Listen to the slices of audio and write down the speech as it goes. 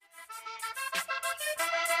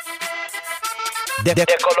De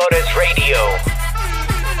Colores Radio.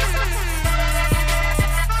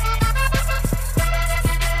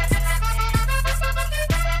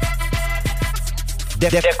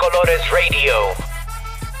 De Colores Radio.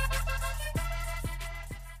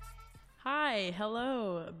 Hi,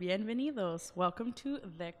 hello, bienvenidos. Welcome to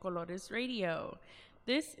De Colores Radio.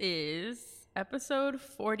 This is episode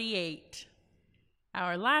 48,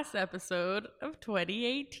 our last episode of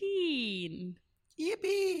 2018.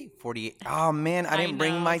 Yippee! 48. Oh, man, I didn't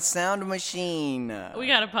bring my sound machine. We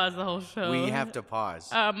gotta pause the whole show. We have to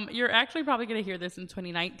pause. You're actually probably gonna hear this in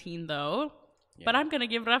 2019, though. Yeah. But I'm gonna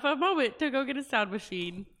give Rafa a moment to go get a sound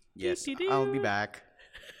machine. Yes, Doo-doo-doo. I'll be back.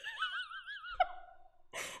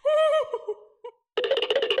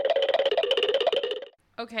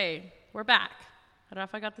 Okay, we're back.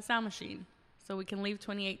 Rafa got the sound machine, so we can leave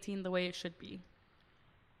 2018 the way it should be.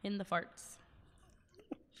 In the farts.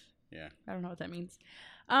 Yeah. I don't know what that means.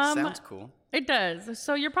 Sounds cool. It does.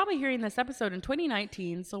 So you're probably hearing this episode in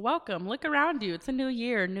 2019. So welcome. Look around you. It's a new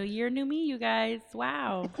year. New year, new me, you guys.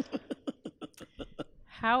 Wow.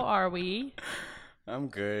 How are we? I'm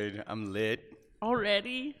good. I'm lit.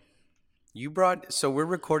 Already? So we're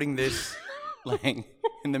recording this like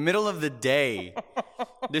in the middle of the day.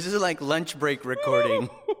 This is like lunch break recording.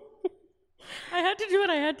 I had to do what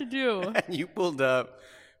I had to do. And you pulled up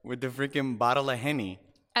with the freaking bottle of Henny.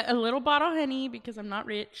 A little bottle of Henny because I'm not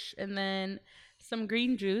rich. And then some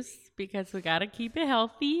green juice because we got to keep it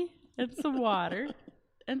healthy. And some water.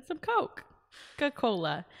 And some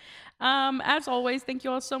Coca-Cola. As always, thank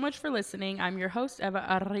you all so much for listening. I'm your host, Eva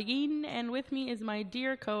Arguin. And with me is my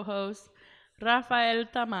dear co-host, Rafael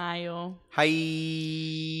Tamayo. Hi.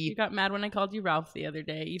 You got mad when I called you Ralph the other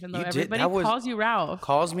day, even though You did? everybody calls you Ralph.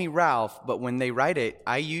 Calls me Ralph, but when they write it,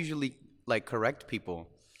 I usually like correct people.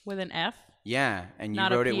 With an F? Yeah, and you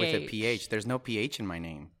Not a wrote it with a PH. PH. There's no PH in my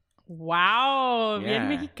name. Wow, Yeah. bien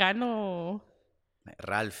mexicano.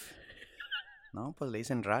 Ralph. No, pues le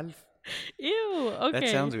dicen Ralph. Ew, okay. That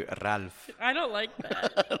sounds weird. Ralph. I don't like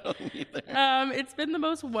that. I don't either. It's been the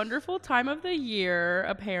most wonderful time of the year,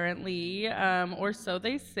 apparently, or so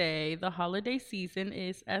they say. The holiday season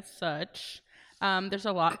is as such. There's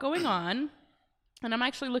a lot going on, and I'm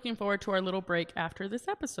actually looking forward to our little break after this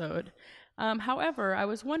episode. However, I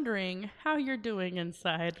was wondering how you're doing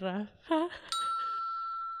inside, Rafa.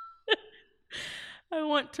 I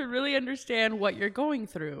want to really understand what you're going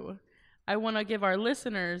through. I want to give our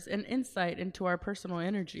listeners an insight into our personal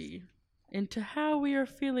energy, into how we are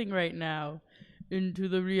feeling right now, into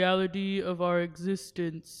the reality of our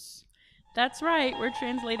existence. That's right, we're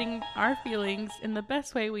translating our feelings in the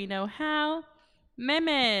best way we know how.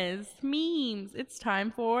 Memes, memes. It's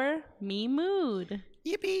time for Me Mood.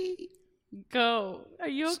 Yippee. Go. Are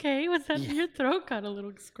you okay? Was that your throat got a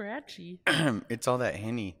little scratchy? It's all that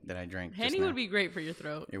Henny that I drank. Henny would be great for your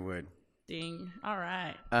throat. It would. Ding. All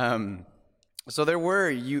right. So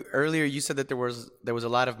earlier you said that there was a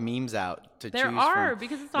lot of memes out to choose from. There are,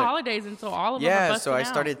 because it's the holidays, and so all of them are Yeah, busting so I out.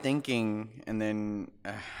 started thinking, and then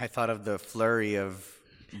I thought of the flurry of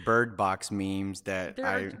Bird Box memes that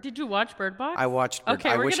Did you watch Bird Box? I watched. Okay,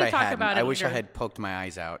 I we're wish gonna I talk hadn't. about it I wish I later. had poked my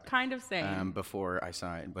eyes out. Kind of same. Before I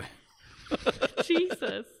saw it, but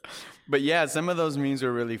Jesus. but yeah, some of those memes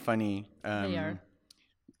were really funny. They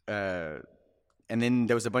are. And then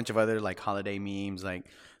there was a bunch of other like holiday memes, like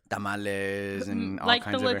tamales and all Like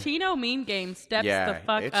kinds the of. Latino meme game steps the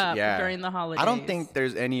fuck up during the holidays. I don't think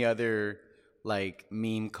there's any other like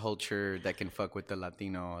meme culture that can fuck with the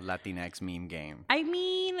Latinx meme game. I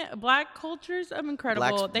mean, Black culture's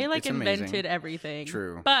incredible. They like it's amazing. invented everything.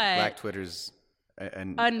 True. But Black Twitter's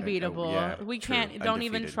unbeatable. yeah, We true. can't. Don't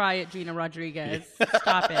even Undefeated. try it, Gina Rodriguez.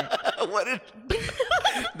 Stop it.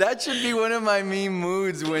 That should be one of my meme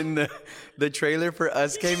moods when the trailer for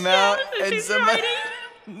Us came out and she's somebody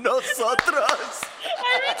writing. nosotros.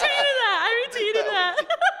 I retweeted that.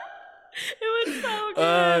 It was so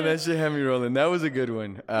good. That shit had me rolling. That was a good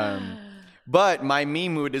one. But my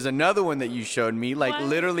meme mood is another one that you showed me like What?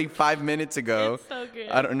 literally 5 minutes ago. It's so good.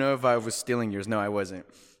 I don't know if I was stealing yours. No, I wasn't.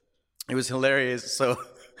 It was hilarious. So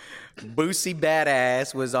Boosie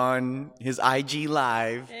Badass was on his IG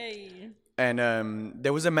live. Hey. And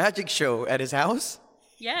there was a magic show at his house.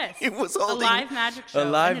 Yes. It was a holding live magic show. A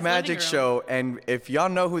in live his magic living room. show. And if y'all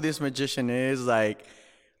know who this magician is, like,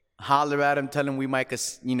 holler at him, tell him we might,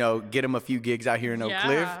 get him a few gigs out here in Oak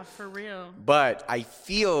Cliff. Yeah, for real. But I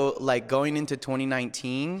feel like going into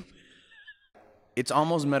 2019, it's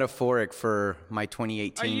almost metaphoric for my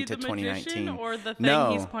 2018 Are you to the 2019. magician or the thing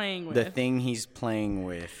no, he's playing with? The thing he's playing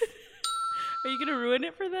with. Are you gonna ruin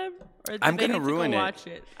it for them? Or do I'm they gonna need to ruin go it. watch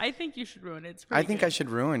it? I think you should ruin it. It's I pretty think good. I should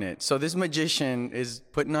ruin it. So this magician is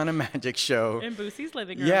putting on a magic show. In Boosie's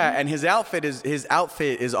living room. Yeah, and his outfit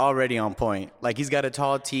is already on point. Like he's got a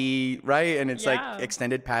tall tee, right? And it's Yeah. like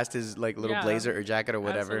extended past his like little Yeah. blazer or jacket or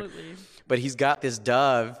whatever. Absolutely. But he's got this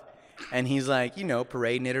dove and he's like,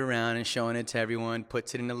 parading it around and showing it to everyone,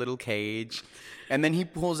 puts it in a little cage. And then he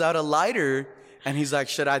pulls out a lighter and he's like,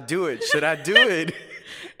 "Should I do it? Should I do it?"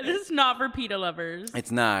 This is not for PETA lovers. It's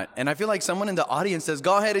not. And I feel like someone in the audience says,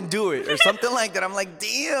 "Go ahead and do it," or something like that. I'm like,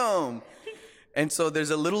 damn. And so there's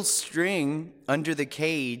a little string under the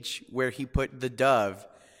cage where he put the dove.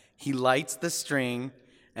 He lights the string,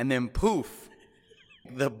 and then poof,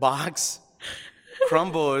 the box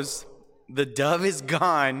crumbles. The dove is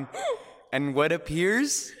gone. And what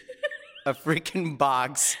appears? A freaking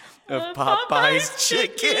box of Popeye's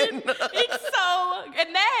chicken. It's so...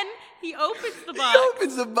 And then he opens the He box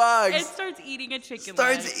opens the box. and starts eating a chicken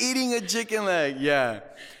Starts leg. eating a chicken leg. Yeah.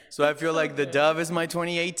 So I feel like the dove is my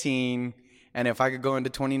 2018. And if I could go into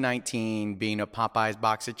 2019 being a Popeye's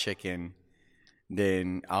box of chicken,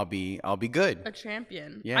 then I'll be good. A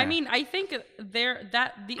champion. Yeah. I mean, I think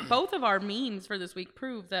both of our memes for this week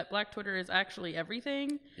prove that Black Twitter is actually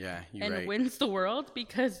everything. Yeah, you're and right. wins the world,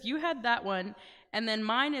 because you had that one, and then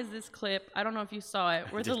mine is this clip. I don't know if you saw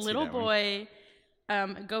it, where the did see little that one. boy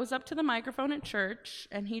goes up to the microphone at church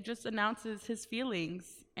and he just announces his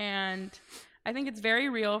feelings. And I think it's very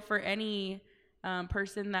real for any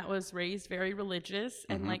person that was raised very religious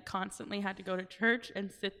and like constantly had to go to church and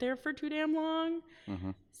sit there for too damn long.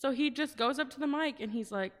 So he just goes up to the mic and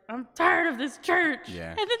he's like, "I'm tired of this church." Yeah.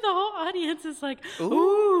 And then the whole audience is like,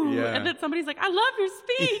 "Ooh." Yeah. And then somebody's like, "I love your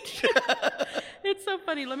speech." It's so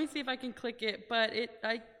funny. Let me see if I can click it. But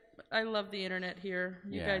I love the internet here.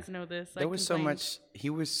 You Yeah. guys know this. There was so much.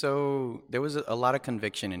 There was a lot of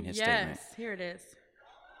conviction in his statement. Yes, here it is.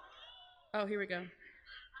 Oh, here we go.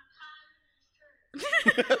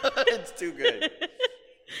 It's too good.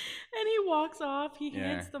 And he walks off. He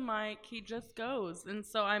Yeah. hits the mic. He just goes. And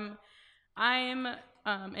so I'm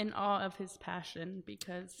in awe of his passion,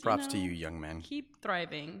 because Props to you, young man. keep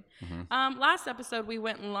thriving. Last episode we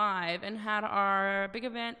went live and had our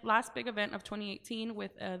last big event of 2018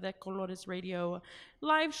 with the Colores Radio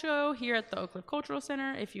live show here at the Oak Cliff Cultural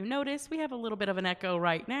Center. If you notice, we have a little bit of an echo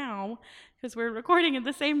right now because we're recording in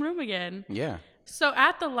the same room again. Yeah. So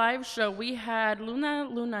at the live show, we had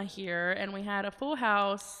Luna here, and we had a full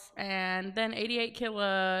house, and then 88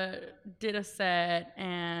 Killa did a set,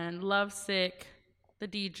 and Lovesick, the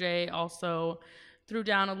DJ, also threw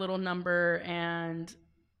down a little number, and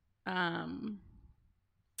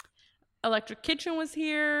Electric Kitchen was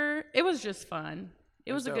here. It was just fun.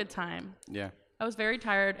 It was a dope. good time. Yeah. I was very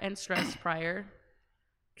tired and stressed prior,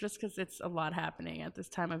 just because it's a lot happening at this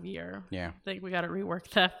time of year. Yeah. I think we got to rework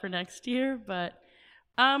that for next year. But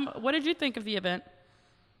what did you think of the event?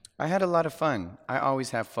 I had a lot of fun. I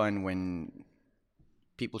always have fun when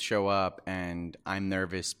people show up and I'm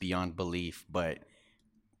nervous beyond belief, but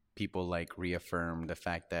people like reaffirm the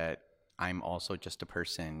fact that I'm also just a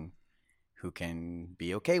person who can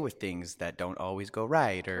be okay with things that don't always go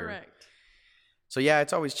right. Correct. So yeah,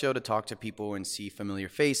 it's always chill to talk to people and see familiar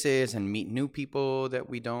faces and meet new people that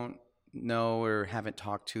we don't know or haven't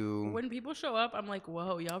talked to. When people show up, I'm like,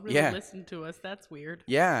 whoa, y'all really Yeah. listen to us. That's weird.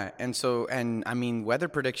 Yeah, and I mean, weather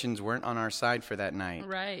predictions weren't on our side for that night.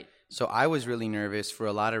 Right. So I was really nervous for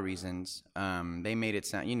a lot of reasons. They made it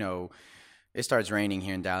sound, it starts raining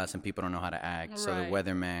here in Dallas and people don't know how to act. So the Right.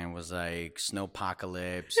 weatherman was like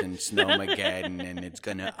snowpocalypse and snowmageddon and it's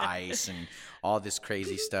gonna ice and all this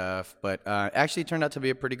crazy stuff. But actually it turned out to be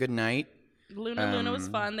a pretty good night. Luna was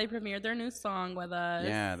fun. They premiered their new song with us.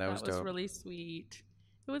 Yeah, that was dope. really sweet.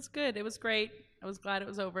 It was good. It was great. I was glad it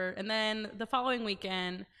was over. And then the following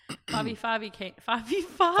weekend, Favi came. Favi.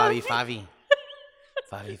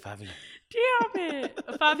 Damn it.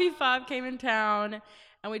 Favi came in town,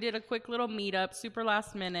 and we did a quick little meetup, super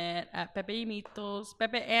last minute, at Pepe and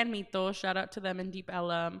Mitos. Shout out to them in Deep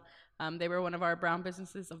Ellum. They were one of our brown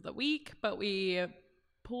businesses of the week, but we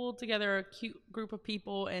pulled together a cute group of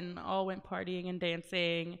people and all went partying and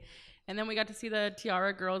dancing. And then we got to see the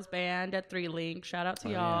Tiara Girls Band at 3 Link. Shout out to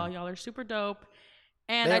y'all. Yeah. Y'all are super dope.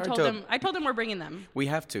 And They I are told dope. them we're bringing them. We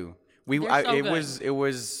have to. They're so it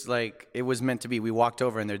good. was meant to be. We walked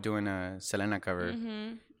over and they're doing a Selena cover.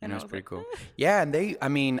 And And it I was was pretty like, cool. Yeah,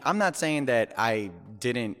 and I'm not saying that I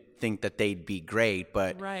didn't think that they'd be great,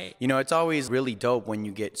 but Right. it's always really dope when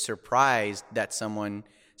you get surprised that someone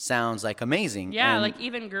sounds like amazing. Yeah, And like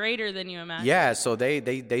even greater than you imagined. yeah, so they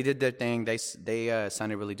did their thing. They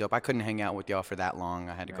sounded really dope. I couldn't hang out with y'all for that long.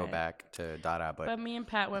 I had to go Right. back to Dada, But me and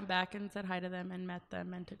Pat went back and said hi to them and met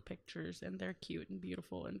them and took pictures, and they're cute and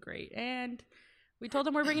beautiful and great. And we told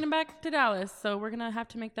them we're bringing them back to Dallas, so we're gonna have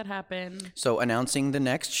to make that happen. so announcing the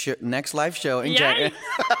next live show in Yikes! January.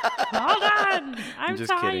 Hold on, I'm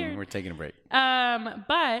just tired. kidding. We're taking a break.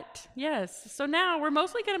 But yes, so now we're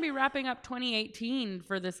mostly going to be wrapping up 2018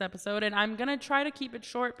 for this episode, and I'm going to try to keep it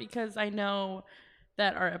short because I know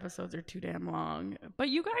that our episodes are too damn long. But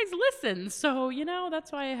you guys listen, so,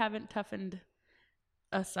 that's why I haven't toughened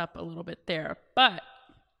us up a little bit there. But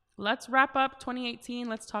let's wrap up 2018.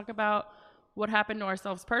 Let's talk about what happened to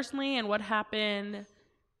ourselves personally and what happened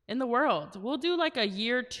in the world. We'll do like a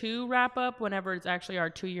year 2 wrap up whenever it's actually our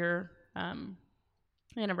 2-year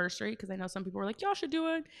anniversary, because I know some people were like, y'all should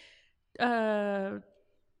do a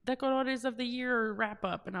Decoradores of the Year wrap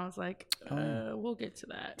up, and I was like, we'll get to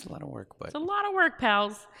that. It's a lot of work, but It's a lot of work,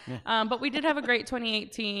 pals. Yeah. But we did have a great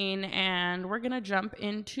 2018, and we're gonna jump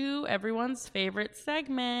into everyone's favorite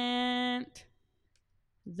segment,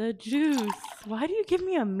 the juice. Why do you give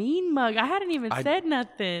me a mean mug? I hadn't even said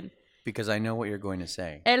nothing. because I know what you're going to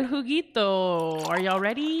say. El juguito. Are y'all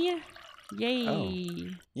ready? Yay.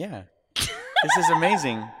 Oh. Yeah. This is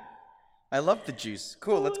amazing. I love the juice.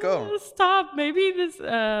 Cool, let's go. Stop. Maybe this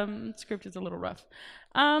script is a little rough.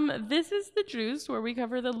 This is the juice where we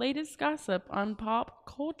cover the latest gossip on pop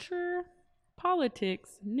culture,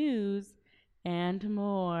 politics, news, and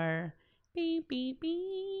more. Beep, beep,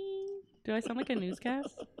 beep. Do I sound like a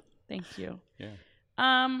newscast? Thank you. Yeah.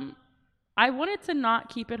 I wanted to not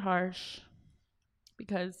keep it harsh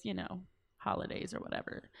because, holidays or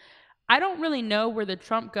whatever. I don't really know where the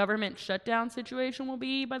Trump government shutdown situation will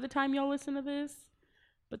be by the time y'all listen to this,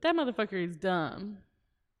 but that motherfucker is dumb.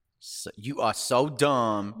 So, you are so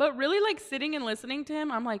dumb. But really, like, sitting and listening to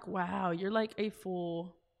him, I'm like, wow, you're like a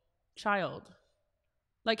full child.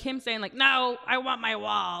 Like him saying, like, no, I want my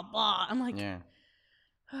wall, blah. I'm like, Yeah.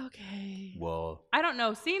 okay. Whoa. I don't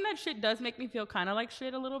know. Seeing that shit does make me feel kind of like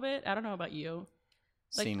shit a little bit. I don't know about you.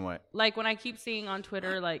 Like, Seen what? Like when I keep seeing on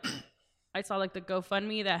Twitter, like, I saw like the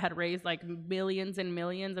GoFundMe that had raised like millions and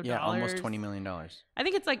millions of dollars. Yeah, almost $20 million. I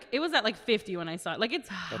think it's like, it was at like 50 when I saw it. Like it's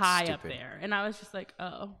high up stupid. there. And I was just like,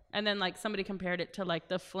 oh. And then like somebody compared it to like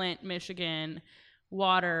the Flint, Michigan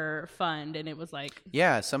water fund. And it was like,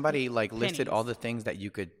 Yeah, somebody like listed pennies. all the things that you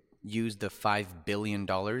could use the $5 billion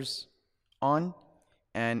on,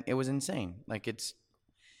 and it was insane. Like it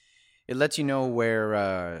lets you know where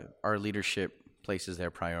our leadership places their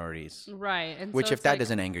priorities. right. And Which, so if it's that like,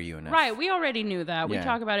 doesn't anger you enough, right, we already knew that. We Yeah.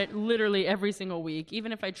 talk about it literally every single week.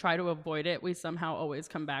 Even if I try to avoid it, we somehow always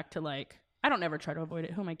come back to like, I don't ever try to avoid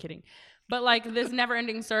it. Who am I kidding? But like this never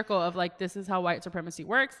ending circle of like, this is how white supremacy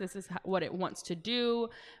works. This is what it wants to do.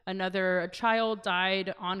 Another child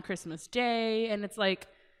died on Christmas Day. And it's like,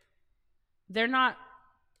 they're not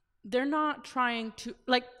trying to,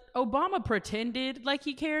 like, Obama pretended like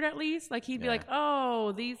he cared at least. Like he'd be Yeah. like,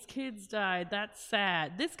 oh, these kids died. That's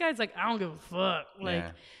sad. This guy's like, I don't give a fuck. Like,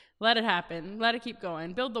 Yeah. let it happen. Let it keep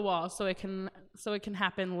going. Build the wall so it can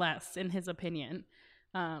happen less, in his opinion.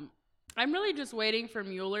 I'm really just waiting for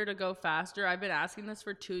Mueller to go faster. I've been asking this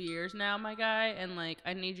for 2 years now, my guy, and like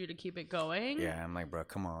I need you to keep it going. Yeah, I'm like, bro,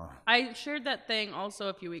 come on. I shared that thing also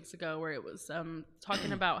a few weeks ago where it was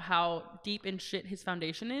talking about how deep in shit his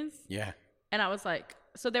foundation is. Yeah. And I was like,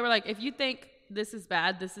 so they were like, if you think this is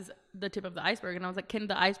bad, this is the tip of the iceberg. And I was like, can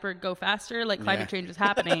the iceberg go faster? Like climate change is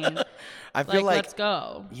happening. I feel like let's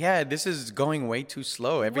go. Yeah, this is going way too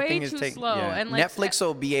slow. Everything is too taking slow. Yeah. And, like, Netflix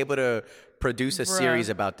will be able to produce a Bruh. series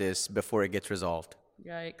about this before it gets resolved.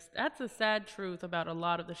 Yikes. That's a sad truth about a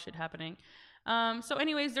lot of the shit happening. So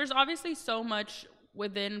anyways, there's obviously so much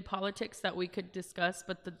within politics that we could discuss,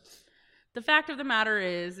 but the fact of the matter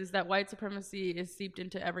is that white supremacy is seeped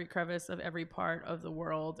into every crevice of every part of the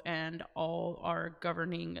world and all our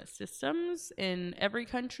governing systems in every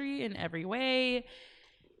country, in every way.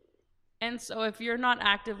 And so if you're not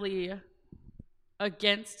actively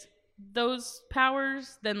against those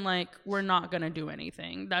powers, then like we're not gonna do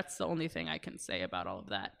anything. That's the only thing I can say about all of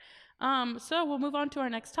that. So we'll move on to our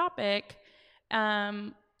next topic.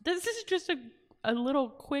 This is just a little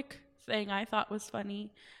quick thing I thought was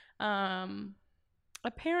funny.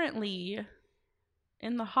 Apparently,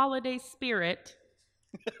 in the holiday spirit,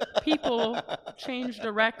 people changed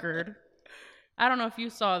a record. I don't know if you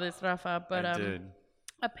saw this, Rafa, but I did.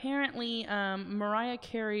 apparently Mariah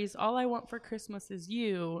Carey's All I Want for Christmas Is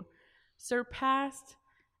You surpassed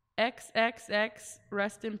XXX,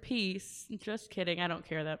 rest in peace. Just kidding, I don't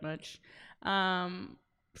care that much.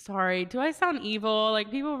 sorry, do I sound evil?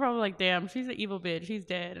 Like, people are probably like, damn, she's an evil bitch. She's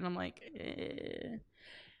dead. And I'm like,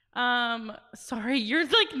 sorry, you're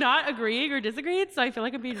like not agreeing or disagreeing, so I feel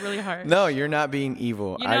like I'm being really harsh. No, you're not being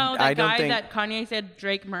evil. You know, I the don't guy think that Kanye said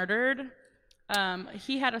Drake murdered?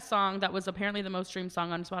 He had a song that was apparently the most streamed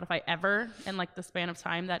song on Spotify ever, and like the span of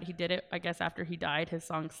time that he did it, I guess after he died, his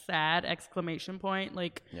song "Sad!" !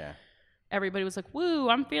 Like, yeah. everybody was like, "Woo,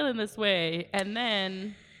 I'm feeling this way," and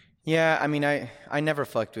then Yeah, I mean, I never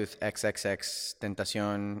fucked with XXX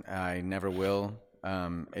Tentacion. I never will.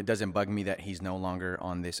 It doesn't bug me that he's no longer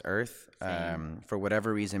on this earth. For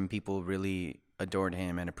whatever reason, people really adored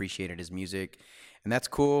him and appreciated his music, and that's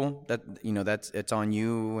cool. That it's on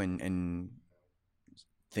you, and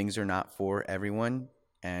things are not for everyone.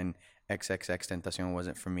 And XXX Tentacion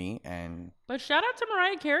wasn't for me. But shout out to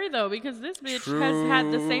Mariah Carey though, because this bitch has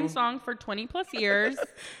had the same song for 20 plus years.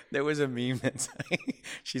 There was a meme that's like,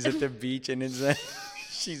 she's at the beach and it's like,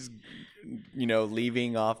 she's,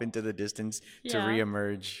 leaving off into the distance to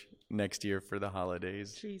reemerge next year for the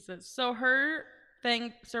holidays. Jesus. So her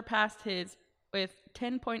thing surpassed his with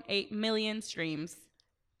 10.8 million streams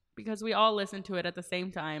because we all listened to it at the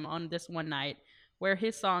same time on this one night, where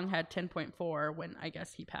his song had 10.4 when I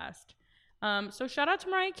guess he passed. So shout out to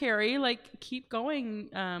Mariah Carey. Like, keep going,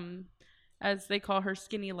 as they call her,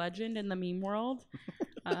 skinny legend in the meme world.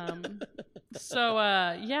 Yeah,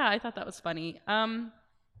 I thought that was funny.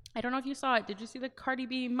 I don't know if you saw it. Did you see the Cardi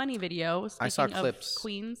B Money video? I saw clips. Of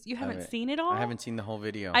Queens. You haven't seen it all? I haven't seen the whole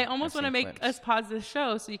video. I almost want to make us pause this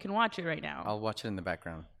show so you can watch it right now. I'll watch it in the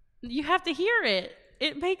background. You have to hear it.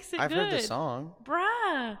 It makes it good. I've heard the song.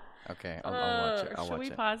 Bruh. Okay, I'll watch it. Should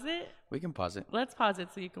we pause it? We can pause it. Let's pause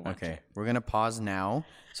it so you can watch it. Okay, we're going to pause now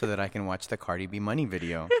so that I can watch the Cardi B Money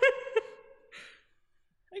video. I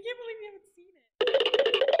can't believe you haven't seen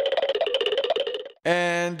it.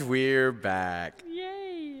 And we're back.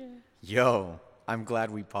 Yay. Yo, I'm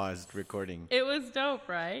glad we paused recording. It was dope,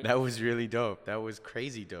 right? That was really dope. That was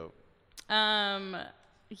crazy dope.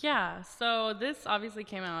 Yeah, so this obviously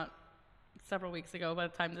came out several weeks ago by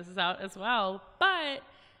the time this is out as well, but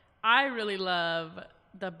I really love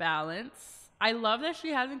the balance. I love that she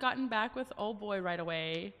hasn't gotten back with old boy right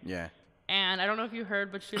away. Yeah. And I don't know if you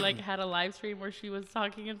heard, but she like had a live stream where she was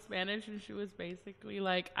talking in Spanish and she was basically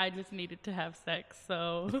like, I just needed to have sex.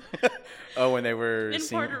 So oh, when they were in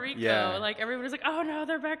Puerto Rico, like everybody was like, oh no,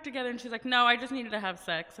 they're back together. And she's like, no, I just needed to have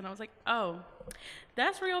sex. And I was like, oh,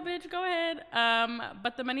 that's real, bitch. Go ahead.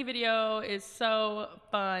 But the Money video is so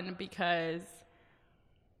fun because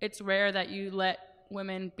it's rare that you let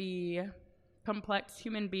women be complex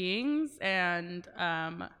human beings, and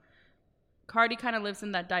Cardi kind of lives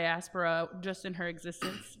in that diaspora just in her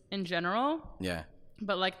existence in general. Yeah.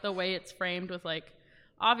 But like the way it's framed with like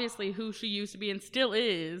obviously who she used to be and still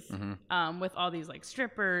is, with all these like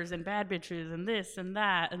strippers and bad bitches and this and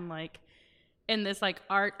that, and like in this like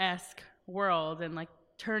art-esque world, and like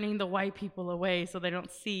turning the white people away so they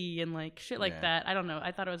don't see, and like shit like that. I don't know.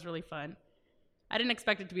 I thought it was really fun. I didn't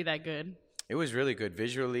expect it to be that good. It was really good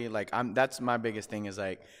visually. Like that's my biggest thing is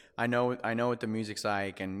like I know what the music's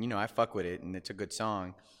like, and I fuck with it, and it's a good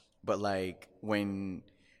song. But like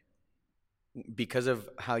because of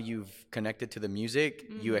how you've connected to the music,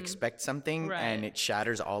 you expect something, and it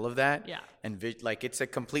shatters all of that. Yeah. And like it's a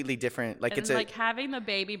completely different. Like, and it's like having the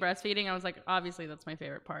baby breastfeeding. I was like, obviously that's my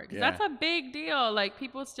favorite part, because that's a big deal. Like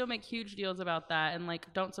people still make huge deals about that, and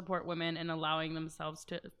like don't support women in allowing themselves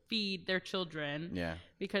to feed their children. Yeah.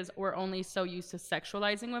 Because we're only so used to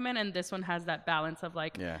sexualizing women, and this one has that balance of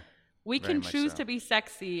like, we can choose to be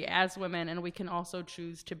sexy as women, and we can also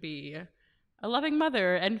choose to be a loving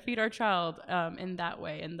mother and feed our child in that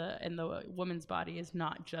way. And the woman's body is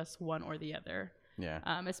not just one or the other. Yeah.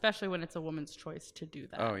 Especially when it's a woman's choice to do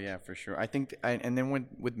that. Oh yeah, for sure. I think, and then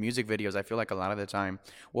with music videos, I feel like a lot of the time,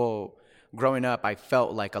 well, growing up, I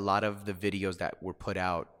felt like a lot of the videos that were put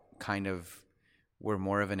out kind of were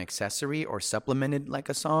more of an accessory or supplemented like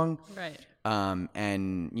a song. Right. And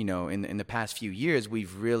in the past few years,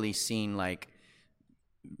 we've really seen like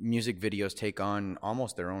music videos take on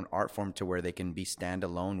almost their own art form to where they can be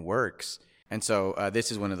standalone works. And so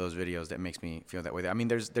this is one of those videos that makes me feel that way. I mean,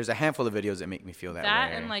 there's a handful of videos that make me feel that way.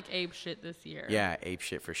 That and like Ape Shit this year. Yeah, Ape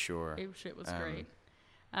Shit for sure. Ape Shit was great.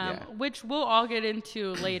 Which we'll all get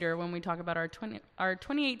into later when we talk about our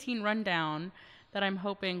 2018 rundown that I'm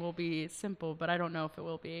hoping will be simple, but I don't know if it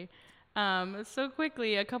will be. So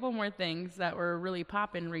quickly, a couple more things that were really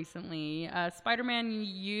popping recently. Spider-Man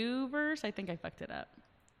U-verse, I think I fucked it up.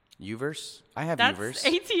 Uverse? I have Uverse. That's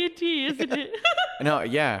AT&T, isn't it? No,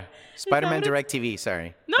 yeah. Spider-Man DirecTV,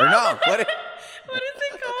 sorry. No! What? What is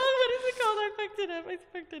it called? I fucked it up. I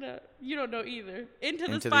fucked it up. You don't know either. Into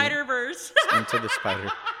the Into the- Spider-Verse. Into the Spider.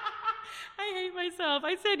 I hate myself.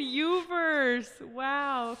 I said U-verse.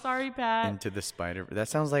 Wow. Sorry, Pat. Into the Spider. That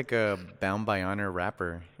sounds like a Bound by Honor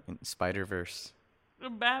rapper in Spider-Verse. A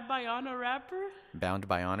Bad Bayana rapper? Bound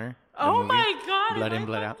by Honor. the Oh movie. my God. Blood am in, I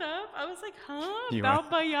Blood fucked out. up? I was like, huh? You Bad are.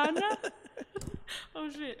 Bayana? Oh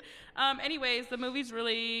shit. Anyways, the movie's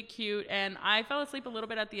really cute, and I fell asleep a little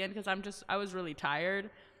bit at the end because I was really tired.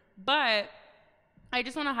 But I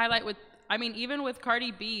just want to highlight even with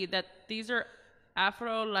Cardi B, that these are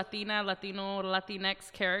Afro, Latina, Latino,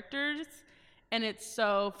 Latinx characters, and it's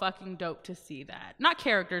so fucking dope to see that. Not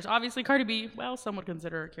characters, obviously Cardi B, well, some would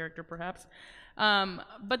consider her a character perhaps.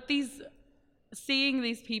 But seeing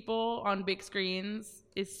these people on big screens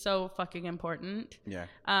is so fucking important. Yeah.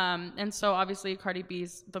 And so obviously Cardi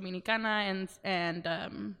B's Dominicana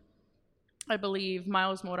and I believe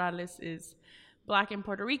Miles Morales is Black and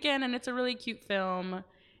Puerto Rican, and it's a really cute film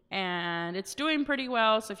and it's doing pretty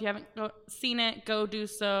well. So if you haven't seen it, go do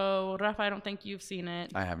so. Rafa, I don't think you've seen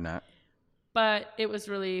it. I have not. But it was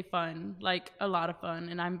really fun, like a lot of fun,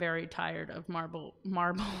 and I'm very tired of Marvel.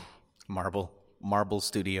 Marble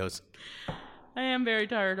Studios. I am very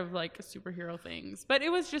tired of like superhero things, but it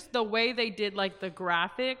was just the way they did like the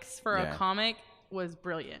graphics for a comic was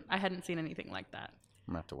brilliant. I hadn't seen anything like that.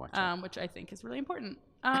 I'm gonna have to watch it. Which I think is really important.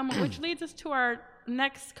 Which leads us to our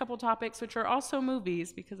next couple topics, which are also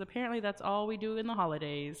movies, because apparently that's all we do in the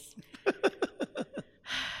holidays.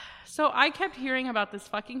 So I kept hearing about this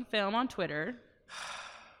fucking film on Twitter.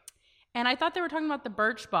 And I thought they were talking about the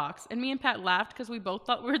Birchbox. And me and Pat laughed because we both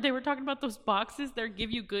thought they were talking about those boxes. They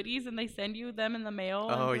give you goodies and they send you them in the mail.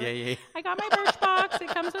 Oh, and yeah. I got my Birchbox. It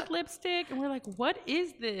comes with lipstick. And we're like, what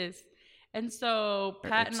is this? And so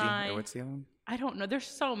Pat and I... What's the other one? I don't know. There's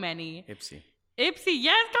so many. Ipsy. Ipsy.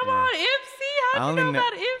 Yes, come on. Ipsy. How'd you know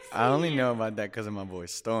about Ipsy? I only know about that because of my boy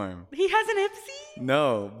Storm. He has an Ipsy?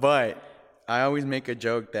 No, but I always make a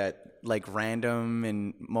joke that like random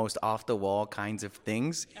and most off the wall kinds of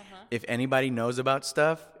things. If anybody knows about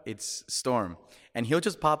stuff, it's Storm. And he'll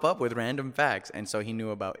just pop up with random facts. And so he knew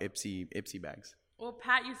about Ipsy bags. Well,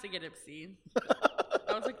 Pat used to get Ipsy.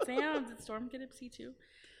 I was like, damn, did Storm get Ipsy too?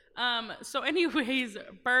 So anyways,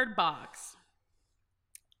 Bird Box.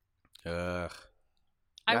 Ugh.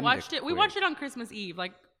 I watched it. We watched it on Christmas Eve,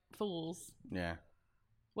 like fools. Yeah.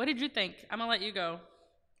 What did you think? I'm gonna let you go.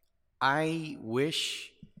 I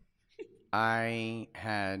wish I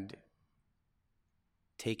had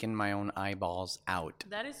taken my own eyeballs out.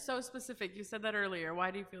 That is so specific. You said that earlier.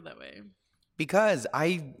 Why do you feel that way? Because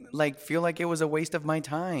I feel like it was a waste of my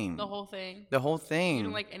time. The whole thing. The whole thing. You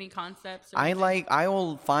don't like any concepts? I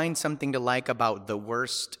will find something to like about the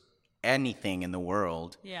worst anything in the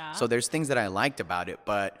world. Yeah. So there's things that I liked about it,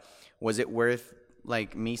 but was it worth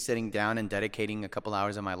like me sitting down and dedicating a couple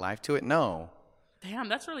hours of my life to it? No. Damn,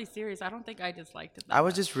 that's really serious. I don't think I disliked it. I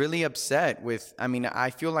was just really upset with, I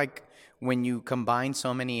feel like when you combine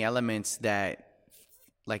so many elements that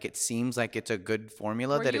like it seems like it's a good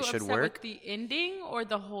formula that it should work. Were you upset with the ending or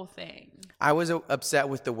the whole thing? I was upset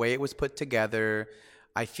with the way it was put together.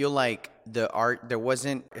 I feel like the art,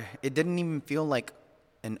 it didn't even feel like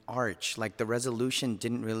an arch. Like the resolution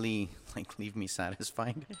didn't really like leave me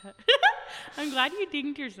satisfied. I'm glad you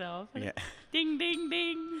dinged yourself. Yeah. Ding, ding,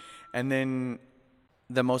 ding. And then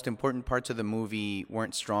the most important parts of the movie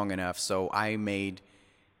weren't strong enough, so I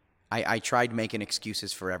tried making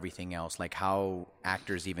excuses for everything else, like how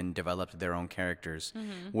actors even developed their own characters,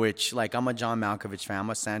 which, like, I'm a John Malkovich fan, I'm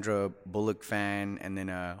a Sandra Bullock fan, and then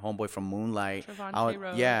a homeboy from Moonlight.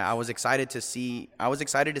 I was excited to see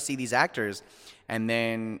these actors, and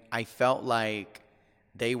then I felt like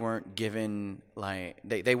they weren't given,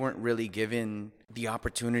 they weren't really given the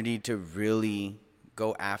opportunity to really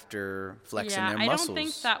go after flexing their muscles. I don't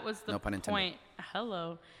think that was the point.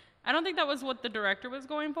 Hello. I don't think that was what the director was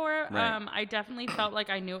going for. Right. I definitely felt like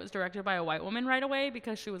I knew it was directed by a white woman right away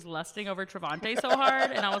because she was lusting over Trevante so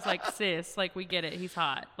hard. And I was like, sis, like, we get it. He's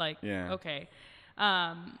hot. Like, okay.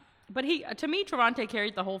 But to me, Trevante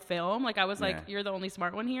carried the whole film. Like, I was like, you're the only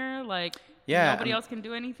smart one here. Like, nobody else can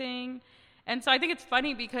do anything. And so I think it's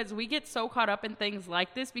funny because we get so caught up in things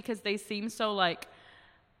like this because they seem so, like,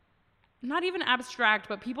 not even abstract,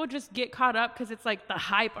 but people just get caught up because it's like the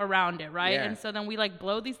hype around it, right? Yeah. And so then we like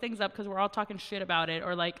blow these things up because we're all talking shit about it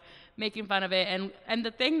or like making fun of it. And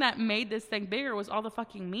the thing that made this thing bigger was all the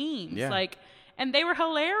fucking memes. Yeah. Like, and they were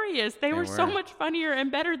hilarious. They were so much funnier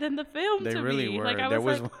and better than the film. They to really me. were. Like, there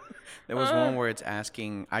was one where it's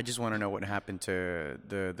asking, I just want to know what happened to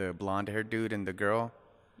the blonde haired dude and the girl.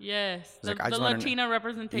 Yes, It's like, I the just wanna Latino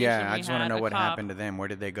representation. Yeah, I we just want to had, know a what cop. happened to them. Where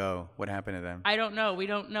did they go? What happened to them? I don't know. We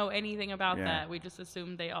don't know anything about Yeah. that. We just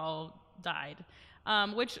assumed they all died.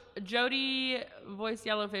 Which Jody, voice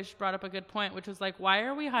Yellowfish, brought up a good point, which was like, why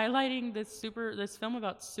are we highlighting this film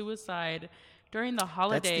about suicide during the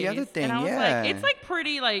holidays? other thing, And I was yeah. like, it's like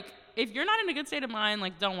pretty like, if you're not in a good state of mind,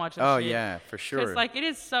 like don't watch it. Oh yeah, for sure. Because like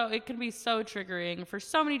it can be so triggering for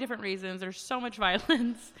so many different reasons. There's so much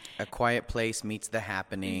violence. A Quiet Place meets The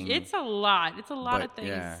Happening. It's a lot. It's a lot But, of things.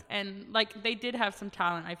 yeah. And like they did have some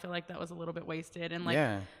talent. I feel like that was a little bit wasted. And like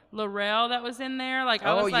Yeah. Laurel that was in there, like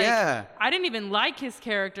I Oh, was like, yeah. I didn't even like his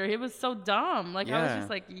character. He was so dumb. Like I was Yeah. just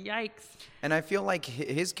like, yikes. And I feel like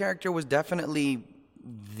his character was definitely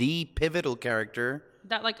the pivotal character.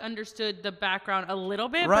 That like understood the background a little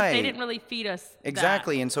bit, but Right. they didn't really feed us that.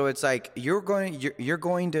 Exactly. And so it's like you're going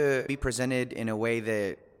to be presented in a way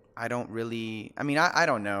that I don't really. I mean, I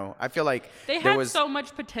don't know. I feel like They there had was so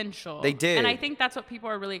much potential. They did. And I think that's what people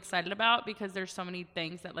are really excited about because there's so many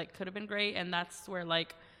things that like could have been great, and that's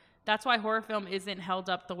why horror film isn't held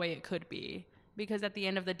up the way it could be. Because at the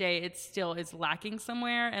end of the day, it still is lacking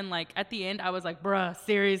somewhere. And like at the end, I was like, bruh,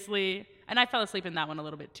 seriously? And I fell asleep in that one a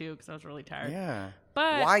little bit too because I was really tired. Yeah.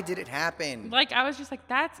 But why did it happen? like I was just like,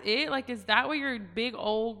 that's it? Like, is that what your big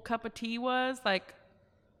old cup of tea was? Like,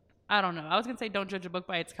 I don't know. I was gonna say don't judge a book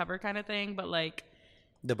by its cover kind of thing, but like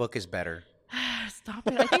The book is better. stop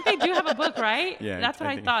it. I think they do have a book, right? Yeah, That's what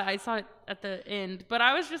I I think. thought. I saw it at the end. But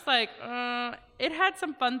I was just like, it had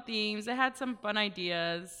some fun themes, it had some fun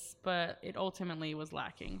ideas, but it ultimately was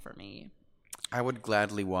lacking for me. I would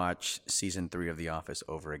gladly watch season 3 of The Office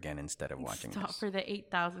over again instead of watching Stop this. for the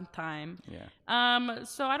 8,000th time. Yeah.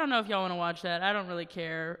 So I don't know if y'all want to watch that. I don't really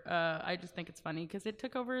care. I just think it's funny because it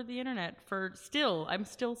took over the internet I'm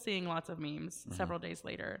still seeing lots of memes several days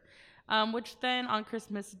later. Which then on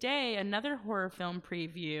Christmas Day, another horror film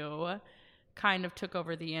preview kind of took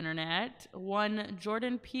over the internet. One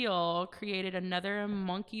Jordan Peele created another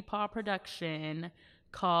monkey paw production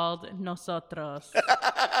called Nosotros.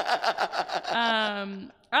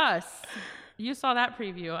 Us. You saw that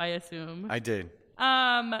preview, I assume. I did.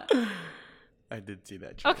 Um, I did see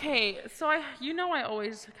that. Trailer. okay, so I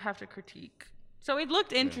always have to critique. So it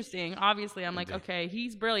looked interesting. Obviously, I'm like, did. okay,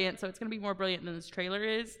 he's brilliant, so it's going to be more brilliant than this trailer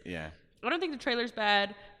is. Yeah. I don't think the trailer's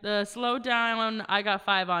bad. The slow down, I got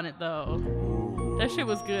 5 on it, though. That shit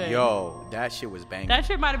was good. Yo, that shit was banging. That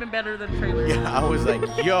shit might have been better than the trailer. Yeah, I was like,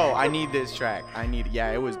 yo, I need this track.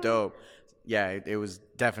 Yeah, it was dope. Yeah, it was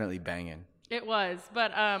definitely banging. It was,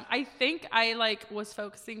 but I think I was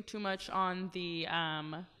focusing too much on the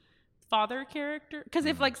father character. Because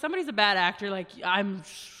if somebody's a bad actor,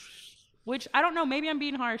 which I don't know, maybe I'm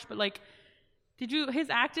being harsh, but his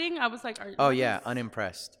acting? I was like,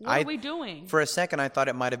 unimpressed. What are we doing? For a second, I thought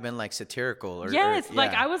it might have been satirical or Yes, or,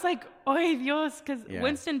 yeah. I was like, oy Dios, because Yeah.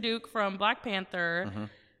 Winston Duke from Black Panther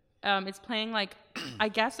is playing I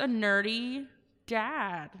guess a nerdy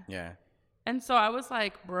dad. Yeah. And so I was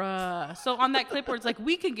like, bruh. So on that clip where it's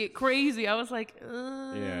we can get crazy, I was like,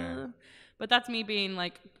 Yeah. But that's me being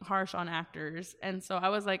harsh on actors. And so I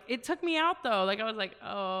was like, it took me out though. I was like,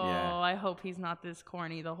 oh, Yeah. I hope he's not this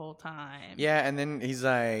corny the whole time. Yeah, and then he's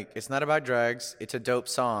like, it's not about drugs, it's a dope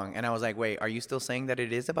song. And I was like, wait, are you still saying that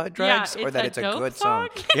it is about drugs or it's that a it's a dope good song?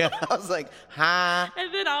 song? Yeah, I was like, huh?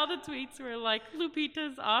 And then all the tweets were like,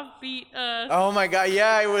 Lupita's offbeat us. Oh my God,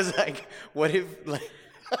 yeah, it was like, what if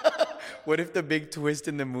what if the big twist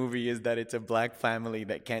in the movie is that it's a black family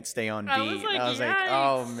that can't stay on beat? I was like, I was like,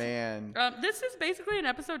 oh man. This is basically an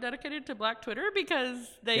episode dedicated to Black Twitter because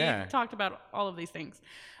they Yeah. talked about all of these things.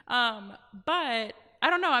 But I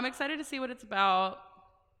don't know. I'm excited to see what it's about.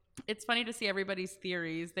 It's funny to see everybody's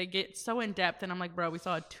theories. They get so in depth, and I'm like, bro, we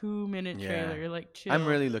saw a 2-minute Yeah. trailer. Chill. I'm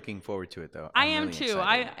really looking forward to it though. I I'm am really too.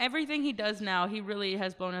 excited. Everything he does now, he really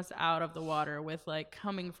has blown us out of the water with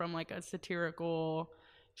coming from a satirical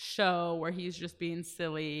show where he's just being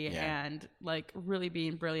silly Yeah. and really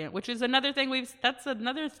being brilliant, which is another thing that's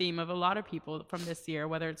another theme of a lot of people from this year,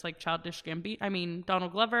 whether it's Childish Gambino,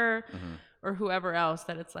 Donald Glover or whoever else,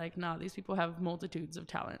 that it's no, these people have multitudes of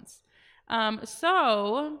talents.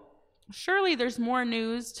 So surely there's more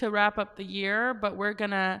news to wrap up the year, but we're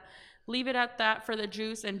gonna leave it at that for the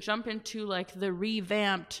juice and jump into the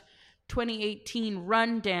revamped 2018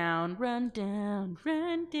 rundown.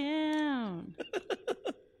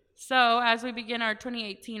 So as we begin our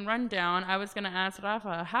 2018 rundown, I was going to ask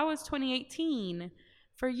Rafa, how was 2018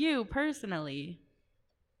 for you personally?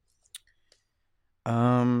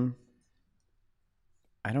 I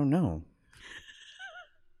don't know.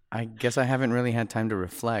 I guess I haven't really had time to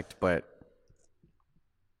reflect, but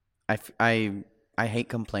I hate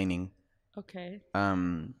complaining. Okay.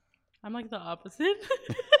 Um, I'm like the opposite.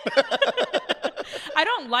 I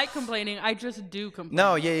don't like complaining. I just do complain.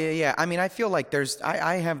 No, yeah. I mean, I feel like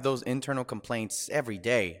I have those internal complaints every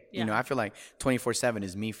day. You know, Yeah. I feel like 24/7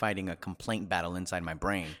 is me fighting a complaint battle inside my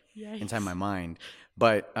brain, Yikes. inside my mind.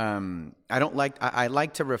 But I don't like, I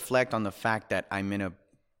like to reflect on the fact that I'm in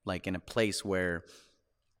a place where,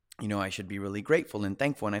 you know, I should be really grateful and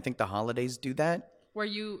thankful. And I think the holidays do that.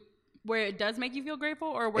 Where it does make you feel grateful,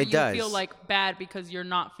 or where It you does. feel like bad because you're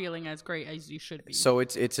not feeling as great as you should be. So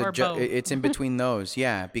it's Or both. it's in between those,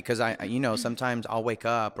 yeah. Because you know, sometimes I'll wake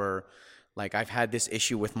up, or like I've had this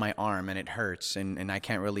issue with my arm and it hurts, and I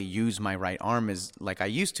can't really use my right arm as like I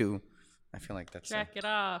used to. I feel like that's Jack it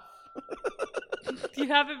off. You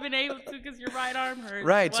haven't been able to because your right arm hurts.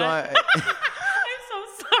 right. What? So I'm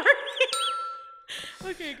so sorry.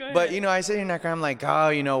 Okay, go ahead. but you know, I sit here and I'm like, oh,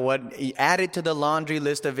 you know what? Add it to the laundry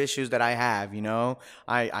list of issues that I have. You know,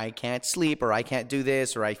 I can't sleep, or I can't do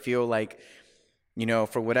this, or I feel like, you know,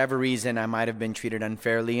 for whatever reason, I might have been treated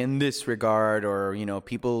unfairly in this regard, or, you know,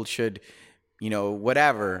 people should, you know,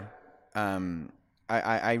 whatever.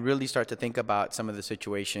 I really start to think about some of the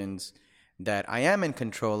situations that I am in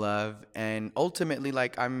control of, and ultimately,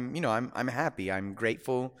 like, I'm happy, I'm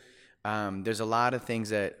grateful. There's a lot of things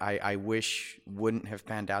that I wish wouldn't have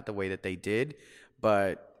panned out the way that they did,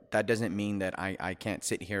 but that doesn't mean that I can't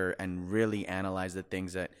sit here and really analyze the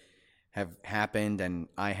things that have happened and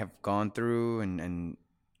I have gone through, and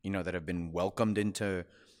you know, that have been welcomed into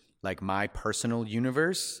like my personal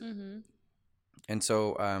universe. Mm-hmm. And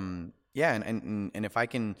so yeah, and if I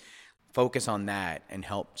can focus on that and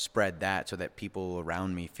help spread that so that people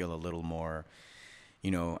around me feel a little more,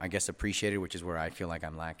 you know, I guess appreciated, which is where I feel like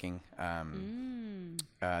I'm lacking,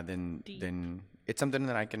 then it's something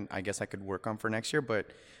that I guess I could work on for next year. But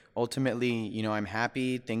ultimately, you know, I'm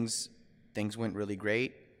happy. Things went really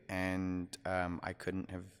great, and I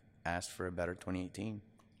couldn't have asked for a better 2018.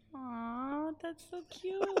 Aw, that's so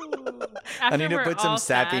cute. I need to After put we're some all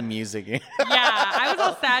sappy sad- music in. Yeah, I was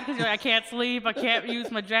all sad because I can't sleep. I can't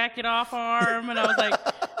use my jacket off arm. And I was like,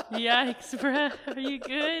 yikes, bruh. Are you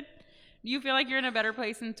good? Do you feel like you're in a better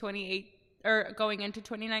place in 28 or going into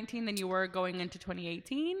 2019 than you were going into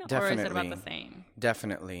 2018? Or is it about the same?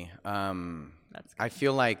 Definitely. That's good. I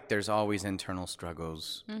feel like there's always internal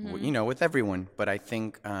struggles, you know, with everyone. But I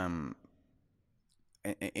think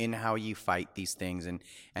in how you fight these things, and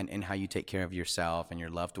in how you take care of yourself and your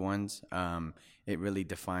loved ones, it really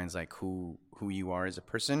defines like who you are as a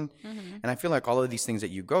person. And I feel like all of these things that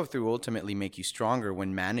you go through ultimately make you stronger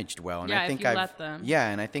when managed well. And Yeah, I think if you let them. Yeah,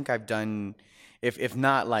 and I think I've done, if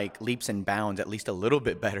not like leaps and bounds, at least a little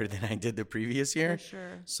bit better than I did the previous year. For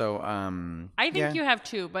sure. So I think you have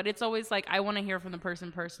too, but it's always like I want to hear from the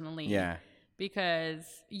person personally. Yeah. Because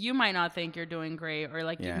you might not think you're doing great, or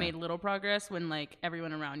like Yeah. you've made little progress when like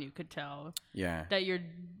everyone around you could tell Yeah. that you're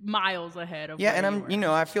miles ahead of Yeah, where and you were. you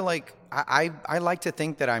know, I feel like I like to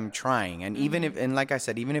think that I'm trying, and even if, and like I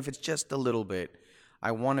said, even if it's just a little bit,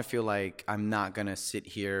 I want to feel like I'm not gonna sit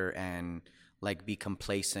here and like be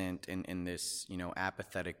complacent in this, you know,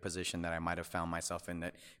 apathetic position that I might have found myself in,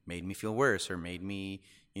 that made me feel worse, or made me,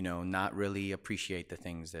 you know, not really appreciate the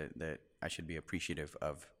things that I should be appreciative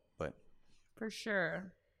of. But For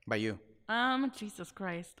sure. by you, Jesus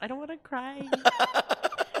Christ, I don't want to cry.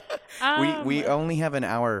 we only have an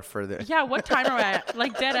hour for the. Yeah, what time are we at?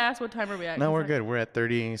 Like dead ass, what time are we at? No, 'Cause, we're like- good. We're at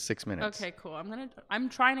 36 minutes. Okay, cool. I'm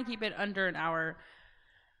trying to keep it under an hour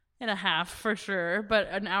and a half for sure, but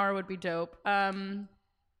an hour would be dope.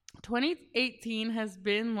 2018 has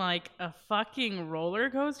been like a fucking roller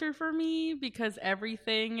coaster for me because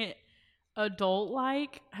everything adult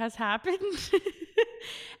like has happened.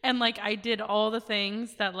 And like I did all the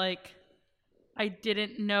things that like I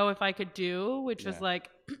didn't know if I could do, which was like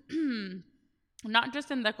not just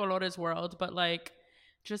in the Colores world, but like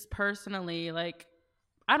just personally, like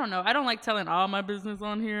I don't know. I don't like telling all my business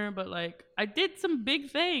on here, but like I did some big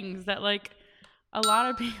things that like a lot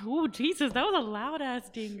of people. Oh Jesus, that was a loud ass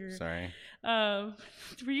dinger. Sorry.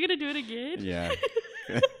 Were you gonna do it again? Yeah.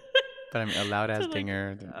 But I'm a loud ass like,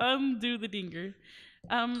 dinger. Do the dinger.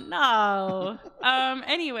 No.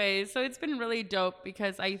 Anyways, so it's been really dope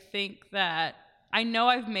because I think that I know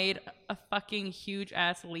I've made a fucking huge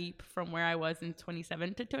ass leap from where I was in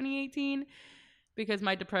 2017 to 2018 because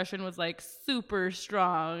my depression was like super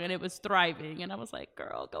strong and it was thriving. And I was like,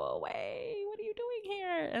 girl, go away. What are you doing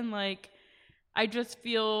here? And like, I just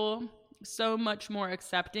feel so much more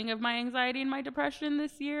accepting of my anxiety and my depression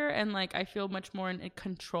this year, and like I feel much more in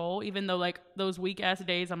control, even though like those weak ass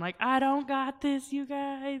days I'm like, I don't got this, you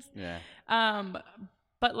guys. Yeah.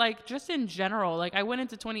 But like just in general, like I went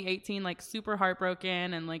into 2018 like super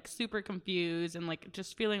heartbroken and like super confused and like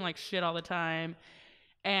just feeling like shit all the time.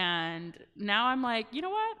 And now I'm like, you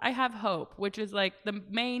know what? I have hope, which is like the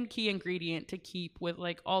main key ingredient to keep with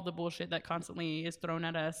like all the bullshit that constantly is thrown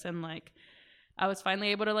at us. And like I was finally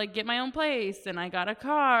able to like get my own place and I got a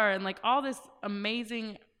car and like all this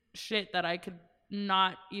amazing shit that I could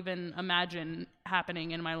not even imagine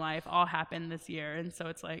happening in my life all happened this year. And so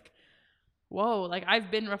it's like, whoa, like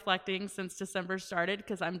I've been reflecting since December started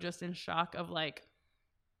because I'm just in shock of like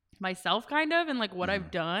myself kind of and like what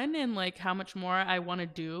I've done and like how much more I want to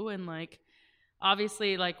do and like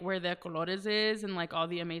obviously like where the Colores is and like all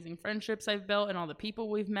the amazing friendships I've built and all the people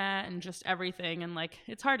we've met and just everything. And like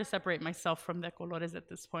it's hard to separate myself from the Colores at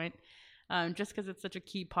this point, just because it's such a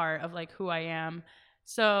key part of like who I am.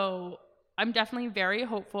 So I'm definitely very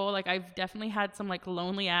hopeful. Like I've definitely had some like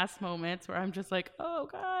lonely ass moments where I'm just like, oh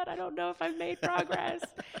God, I don't know if I've made progress.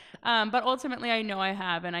 But ultimately I know I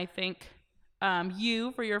have. And I think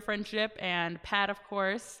you for your friendship and Pat, of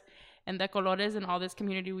course, and the Colores and all this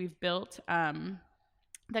community we've built.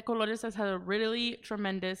 The Colores has had a really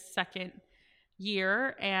tremendous second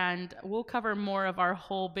year, and we'll cover more of our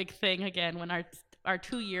whole big thing again when our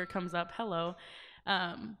 2 year comes up. Hello.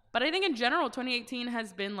 But I think in general, 2018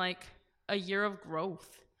 has been like a year of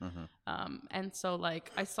growth. And so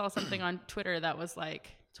like I saw something on Twitter that was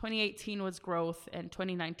like 2018 was growth and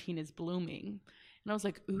 2019 is blooming. And I was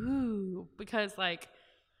like, ooh, because like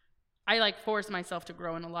I like forced myself to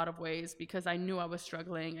grow in a lot of ways because I knew I was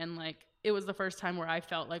struggling. And like it was the first time where I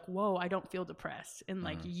felt like, whoa, I don't feel depressed in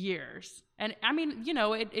like years. And I mean, you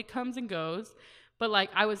know, it comes and goes. But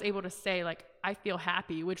like I was able to say like I feel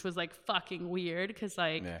happy, which was like fucking weird because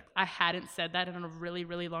like I hadn't said that in a really,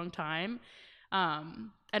 really long time.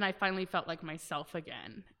 And I finally felt like myself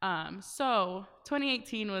again. So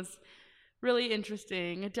 2018 was really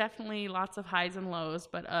interesting. Definitely lots of highs and lows.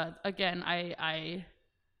 But again, I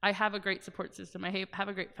have a great support system. I have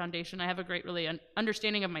a great foundation. I have a great really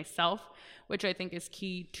understanding of myself, which I think is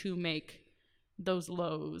key to make those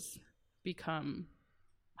lows become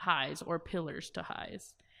highs or pillars to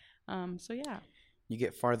highs. So yeah. You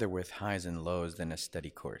get farther with highs and lows than a steady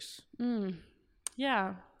course.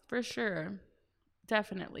 Yeah, for sure.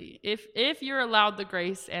 Definitely. If you're allowed the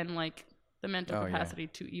grace and like the mental capacity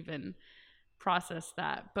to even process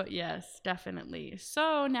that. But yes, definitely.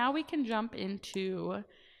 So now we can jump into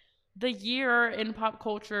the year in pop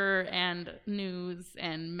culture and news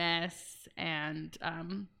and mess and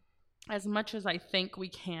as much as I think we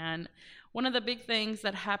can. One of the big things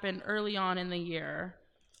that happened early on in the year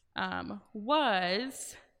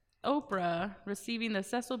was Oprah receiving the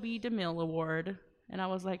Cecil B. DeMille Award. And I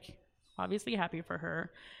was like, obviously happy for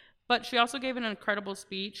her. But she also gave an incredible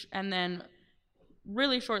speech. And then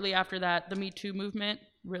really shortly after that, the Me Too movement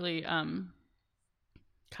really kind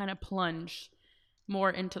of plunged more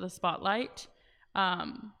into the spotlight,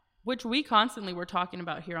 which we constantly were talking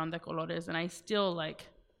about here on the Colores. And I still like,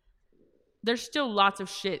 there's still lots of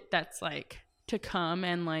shit that's like to come.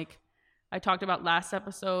 And like I talked about last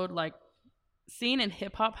episode, like seeing in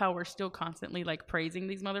hip hop how we're still constantly like praising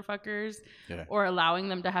these motherfuckers or allowing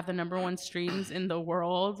them to have the #1 streams in the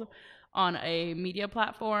world on a media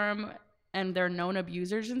platform and they're known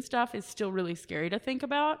abusers and stuff is still really scary to think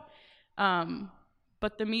about.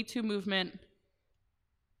 But the Me Too movement,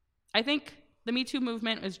 I think the Me Too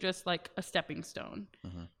movement is just like a stepping stone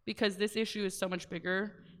because this issue is so much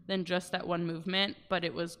bigger than just that one movement. But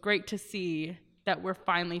it was great to see that we're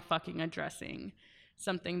finally fucking addressing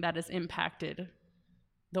something that has impacted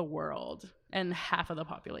the world and half of the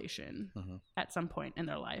population at some point in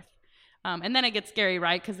their life. And then it gets scary,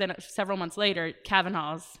 right? Because then several months later,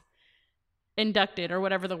 Kavanaugh's inducted or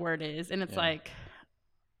whatever the word is. And it's like,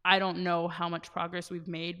 I don't know how much progress we've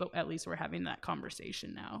made, but at least we're having that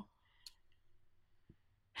conversation now.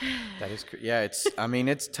 That is, it's, I mean,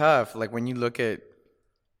 it's tough. Like when you look at,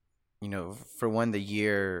 you know, for one, the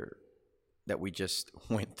year that we just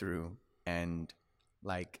went through and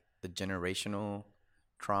like the generational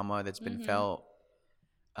trauma that's been felt,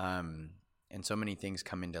 and so many things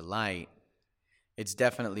come into light. It's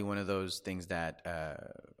definitely one of those things that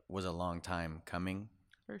was a long time coming.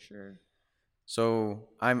 For sure. So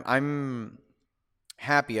I'm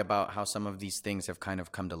happy about how some of these things have kind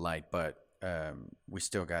of come to light, but we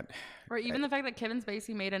still got... Or even the fact that Kevin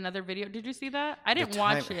Spacey made another video. Did you see that? I didn't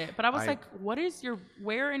watch it, but I was like,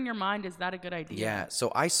 where in your mind is that a good idea? Yeah,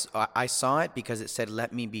 so I saw it because it said,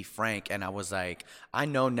 "Let me be frank," and I was like, I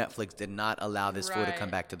know Netflix did not allow this fool to come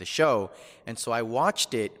back to the show, and so I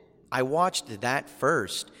watched it. I watched that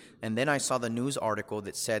first, and then I saw the news article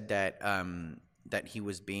that said that that he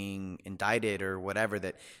was being indicted or whatever,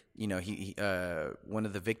 that, you know, he one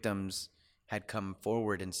of the victims had come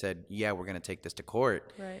forward and said, yeah, we're going to take this to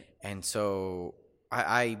court. Right. And so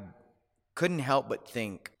I couldn't help but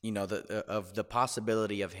think, you know, of the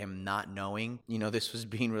possibility of him not knowing, you know, this was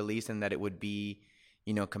being released, and that it would be,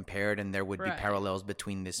 you know, compared, and there would be Right. parallels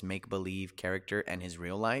between this make-believe character and his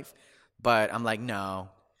real life. But I'm like, no,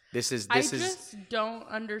 this is I just don't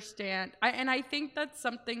understand. I think that's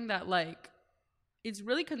something that, like, is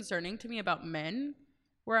really concerning to me about men,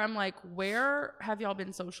 where I'm like, where have y'all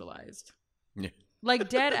been socialized? Yeah. Like,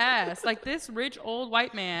 dead ass. Like, this rich old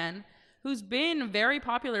white man who's been very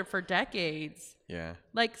popular for decades. Yeah.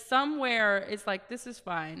 Like, somewhere it's like, this is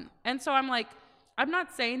fine. And so I'm like, I'm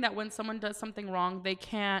not saying that when someone does something wrong, they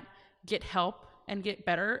can't get help and get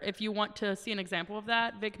better. If you want to see an example of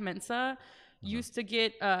that, Vic Mensa used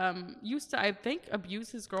to I think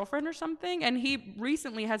abuse his girlfriend or something, and he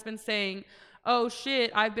recently has been saying, oh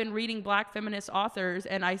shit, I've been reading black feminist authors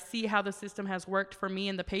and I see how the system has worked for me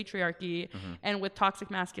in the patriarchy and with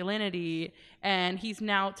toxic masculinity, and he's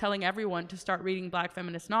now telling everyone to start reading black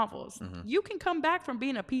feminist novels. You can come back from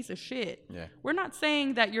being a piece of shit. Yeah. We're not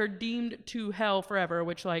saying that you're deemed to hell forever,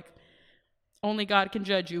 which, like, only God can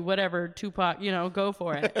judge you, whatever, Tupac, you know, go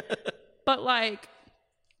for it. But, like,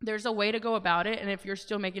 there's a way to go about it, and if you're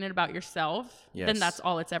still making it about yourself, Yes. then that's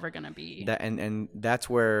all it's ever going to be. That and that's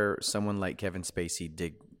where someone like Kevin Spacey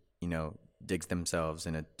digs themselves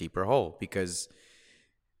in a deeper hole, because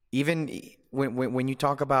even when you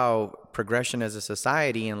talk about progression as a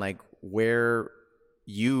society and like where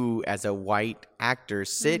you as a white actor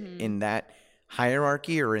sit in that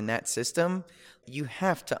hierarchy or in that system, you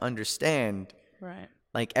have to understand Right.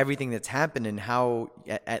 like everything that's happened and how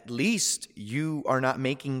at least you are not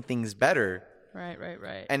making things better.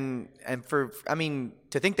 Right. And I mean,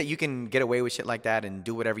 to think that you can get away with shit like that and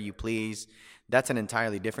do whatever you please, that's an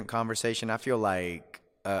entirely different conversation. I feel like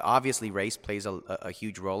obviously race plays a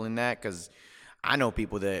huge role in that, because I know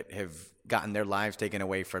people that have gotten their lives taken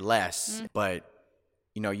away for less, but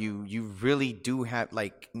you know, you really do have,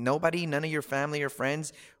 like, none of your family or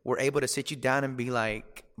friends were able to sit you down and be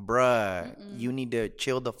like, bruh, you need to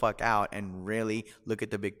chill the fuck out and really look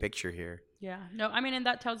at the big picture here. Yeah. No, I mean, and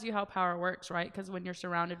that tells you how power works, right? Because when you're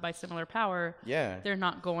surrounded by similar power, Yeah. they're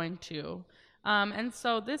not going to. And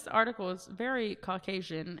so this article is very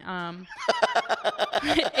Caucasian.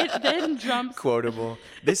 It then jumps. Quotable.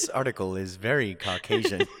 This article is very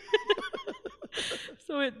Caucasian.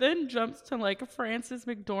 So it then jumps to, like, Frances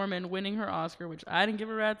McDormand winning her Oscar, which I didn't give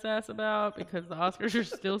a rat's ass about because the Oscars are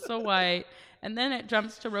still so white. And then it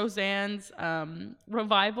jumps to Roseanne's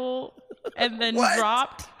revival, and then What?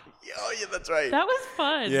 dropped. Oh, yeah, that's right. That was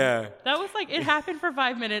fun. Yeah. That was like, it happened for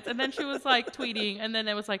 5 minutes, and then she was like tweeting, and then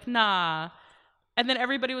it was like, nah. And then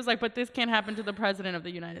everybody was like, but this can't happen to the president of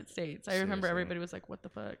the United States. I remember Seriously. everybody was like, what the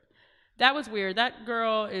fuck? That was weird. That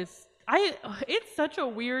girl is, it's such a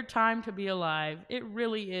weird time to be alive. It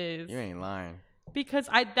really is. You ain't lying. Because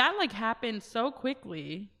that like happened so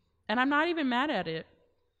quickly, and I'm not even mad at it.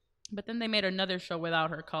 But then they made another show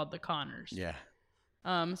without her called The Conners. Yeah.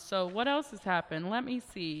 So what else has happened? Let me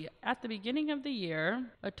see. At the beginning of the year,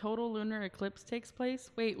 a total lunar eclipse takes place.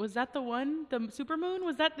 Wait, was that the one? The supermoon?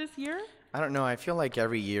 Was that this year? I don't know. I feel like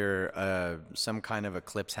every year some kind of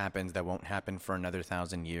eclipse happens that won't happen for another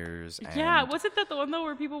 1,000 years. Yeah, and- wasn't that the one though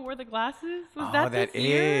where people wore the glasses? Was Oh, that this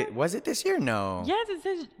year? Was it this year? No. Yes, it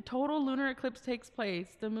says total lunar eclipse takes place.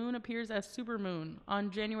 The moon appears as supermoon on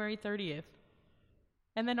January 30th.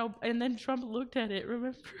 And then Trump looked at it,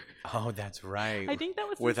 remember? Oh, that's right. I think that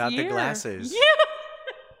was this without the year. glasses. Yeah.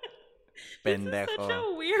 This Pendejo. is such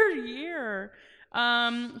a weird year.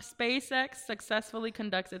 SpaceX successfully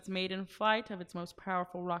conducts its maiden flight of its most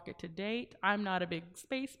powerful rocket to date. I'm not a big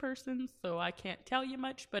space person, so I can't tell you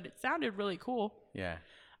much, but it sounded really cool. Yeah.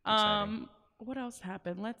 Exciting. What else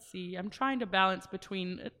happened? Let's see. I'm trying to balance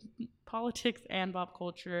between politics and pop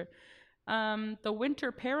culture. The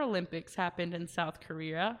Winter Paralympics happened in South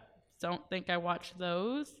Korea. Don't think I watched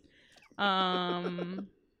those.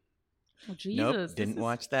 Jesus. Nope, didn't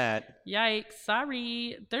watch that. Yikes.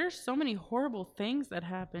 Sorry. There's so many horrible things that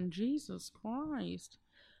happen. Jesus Christ.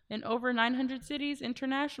 In over 900 cities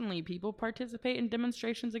internationally, people participate in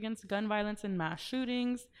demonstrations against gun violence and mass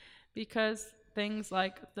shootings because things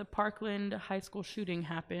like the Parkland high school shooting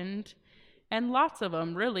happened. And lots of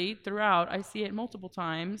them, really, throughout. I see it multiple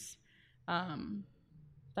times.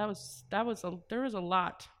 There was a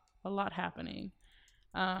lot happening.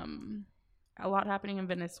 A lot happening in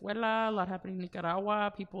Venezuela, a lot happening in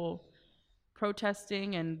Nicaragua, people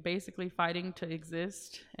protesting and basically fighting to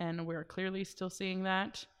exist, and we're clearly still seeing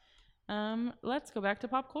that. Let's go back to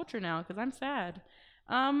pop culture now because I'm sad.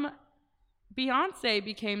 Beyonce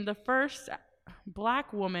became the first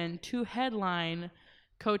black woman to headline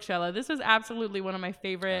Coachella. This was absolutely one of my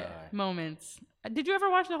favorite moments. Did you ever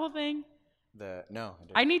watch the whole thing? No.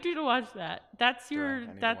 I need you to watch that. That's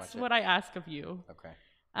watch what I ask of you. Okay.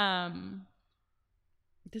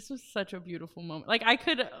 This was such a beautiful moment. Like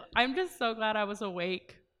I'm just so glad I was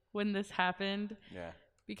awake when this happened. Yeah.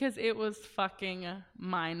 Because it was fucking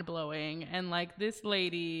mind-blowing. And, like, this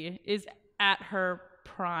lady is at her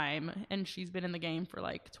prime, and she's been in the game for,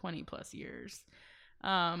 like, 20-plus years.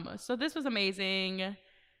 So this was amazing.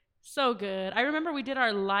 So good. I remember we did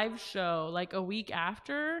our live show, like, a week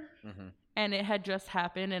after, and it had just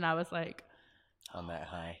happened, and I was like... On that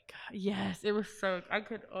high. God, yes, it was so...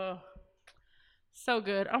 So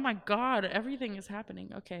good. Oh, my God. Everything is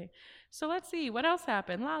happening. Okay. So let's see. What else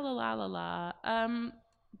happened? La, la, la, la, la.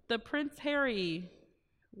 The Prince Harry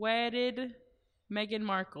wedded Meghan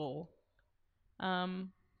Markle.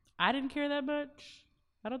 I didn't care that much.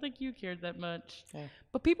 I don't think you cared that much. Yeah.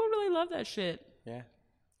 But people really love that shit. Yeah.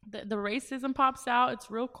 The racism pops out. It's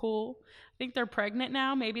real cool. I think they're pregnant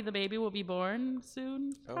now. Maybe the baby will be born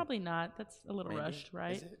soon. Oh. Probably not. That's a little rushed,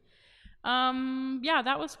 right? Is it? Yeah,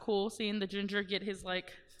 that was cool seeing the ginger get his,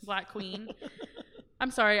 like, black queen.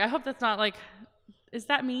 I'm sorry. I hope that's not, like... Is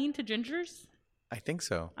that mean to gingers? I think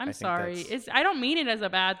so. I'm sorry. I don't mean it as a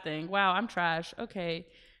bad thing. Wow, I'm trash. Okay.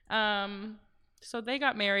 So they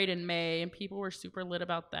got married in May, and people were super lit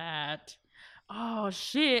about that. Oh,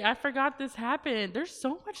 shit. I forgot this happened. There's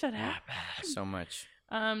so much that happened. So much.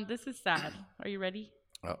 This is sad. Are you ready?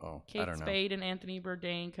 Uh-oh. Kate Spade and Anthony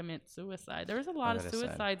Bourdain commit suicide. There was a lot of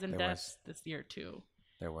suicides and deaths this year, too.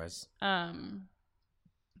 There was. Damn,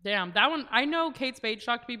 that one, I know Kate Spade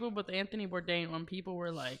shocked people, but the Anthony Bourdain one, people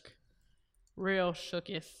were like... real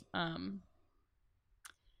shooketh.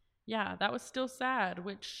 Yeah, that was still sad,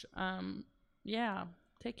 which yeah,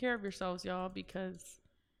 take care of yourselves, y'all, because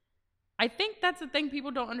I think that's the thing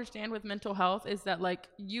people don't understand with mental health is that, like,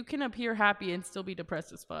 you can appear happy and still be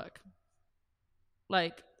depressed as fuck.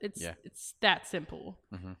 Like, it's that simple.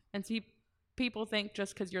 And so people think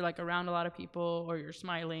just because you're, like, around a lot of people or you're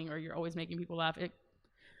smiling or you're always making people laugh,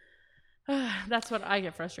 that's what I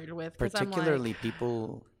get frustrated with. Particularly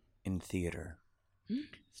people in theater.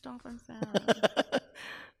 Stop and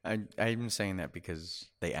sound. I'm saying that because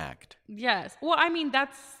they act. Yes. Well, I mean,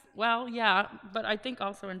 yeah, but I think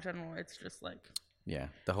also in general, it's just like... Yeah,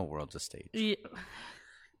 the whole world's a stage. Yeah.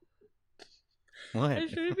 What? I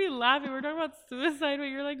shouldn't be laughing. We're talking about suicide, but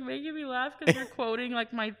you're like making me laugh because you're quoting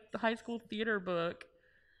like my high school theater book.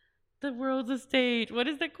 The world's a stage. What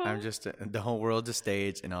is that quote? The whole world's a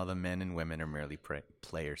stage, and all the men and women are merely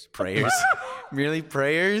players. Prayers. Merely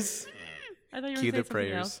prayers. I thought you were Cue saying the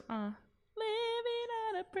prayers. Living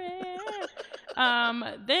on a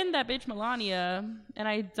prayer. Then that bitch Melania, and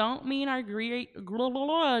I don't mean our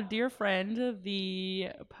dear friend, the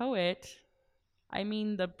poet. I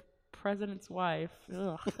mean the president's wife.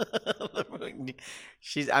 Ugh.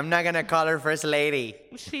 I'm not gonna call her first lady.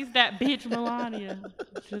 She's that bitch Melania.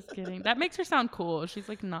 Just kidding. That makes her sound cool. She's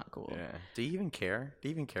like not cool. Yeah. Do you even care?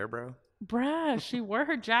 Bro? Bruh, she wore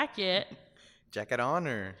her jacket. Jacket on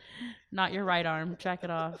or? Not your right arm. Jacket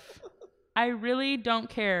off. I really don't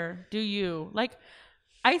care. Do you? Like,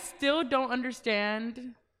 I still don't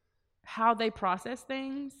understand how they process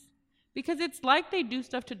things because it's like they do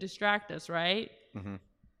stuff to distract us, right? Mm-hmm.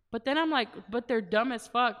 But then I'm like, but they're dumb as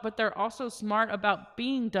fuck, but they're also smart about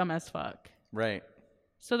being dumb as fuck. Right.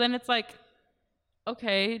 So then it's like,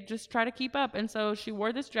 okay, just try to keep up. And so she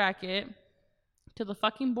wore this jacket to the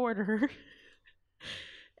fucking border.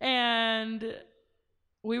 And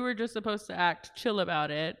we were just supposed to act chill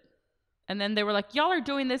about it. And then they were like, y'all are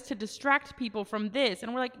doing this to distract people from this.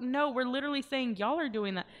 And we're like, no, we're literally saying y'all are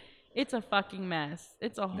doing that. It's a fucking mess.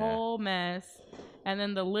 It's a whole mess. And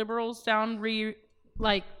then the liberals sound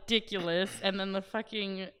ridiculous. And then the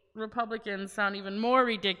fucking Republicans sound even more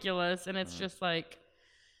ridiculous. And it's just like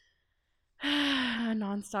a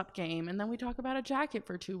nonstop game. And then we talk about a jacket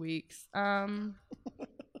for 2 weeks.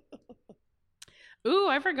 Ooh,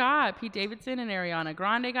 I forgot. Pete Davidson and Ariana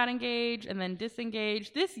Grande got engaged and then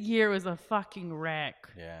disengaged. This year was a fucking wreck.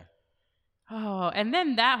 Yeah. Oh, and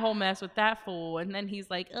then that whole mess with that fool. And then he's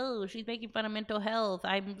like, oh, she's making fun of mental health.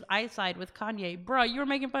 I side with Kanye. Bro, you were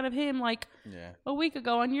making fun of him like a week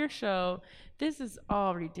ago on your show. This is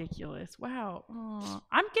all ridiculous. Wow. Oh,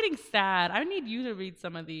 I'm getting sad. I need you to read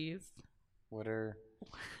some of these. What are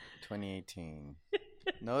 2018?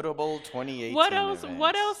 Notable 2018 What else? events.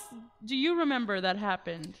 What else do you remember that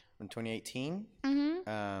happened from 2018?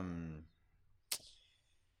 Mm-hmm.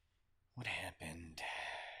 What happened?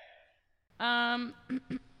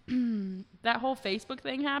 That whole Facebook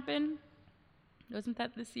thing happened. Wasn't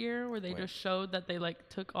that this year where they Wait. just showed that they like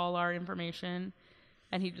took all our information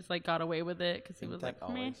and he just like got away with it because he was like,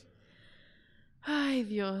 me. Ay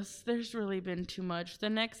Dios, there's really been too much. The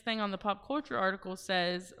next thing on the pop culture article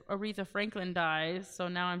says Aretha Franklin dies, so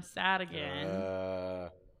now I'm sad again.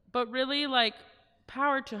 But really, like,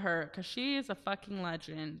 power to her because she is a fucking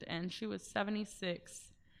legend and she was 76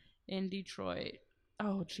 in Detroit.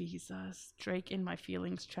 Oh, Jesus. Drake in my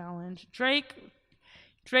feelings challenge. Drake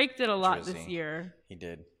did a lot this year. He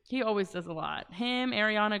did. He always does a lot. Him,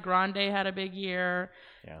 Ariana Grande had a big year.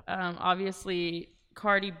 Yeah. Obviously,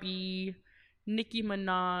 Cardi B, Nicki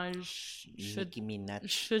Minaj. Nicki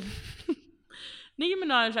Minaj. Nicki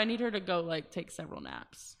Minaj, I need her to go, like, take several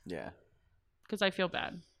naps. Yeah. Because I feel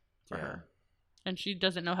bad for her. And she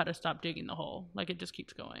doesn't know how to stop digging the hole. Like, it just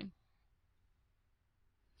keeps going.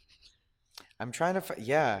 I'm trying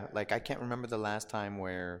to... like, I can't remember the last time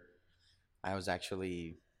where I was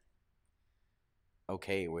actually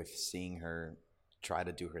okay with seeing her try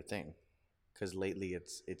to do her thing. Because lately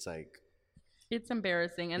it's like... It's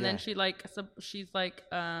embarrassing. And then she's like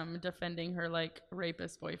defending her, like,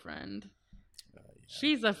 rapist boyfriend.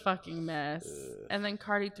 She's a fucking mess. And then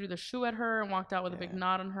Cardi threw the shoe at her and walked out with a big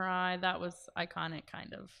knot on her eye. That was iconic,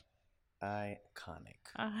 kind of. Iconic.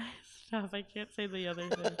 Stop, I can't say the other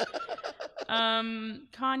thing.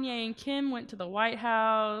 Kanye and Kim went to the White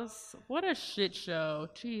House. What a shit show.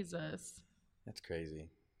 Jesus. That's crazy.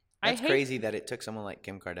 That's crazy that it took someone like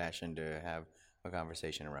Kim Kardashian to have a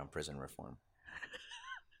conversation around prison reform.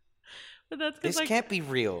 But that's this like, can't be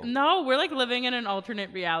real. No, we're like living in an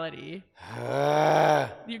alternate reality.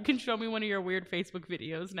 You can show me one of your weird Facebook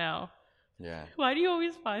videos now. Yeah. Why do you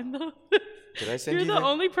always find those? Did I send you You're the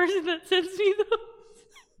only person that sends me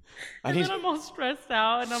those. Then I'm all stressed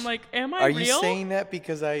out and I'm like, am I real? Are you saying that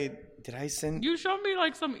because did I send? You showed me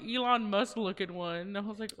like some Elon Musk looking one. And I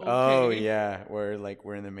was like, okay. Oh yeah, we're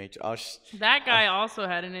in the Matrix. That guy also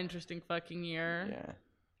had an interesting fucking year. Yeah.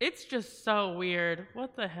 It's just so weird.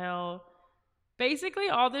 What the hell? Basically,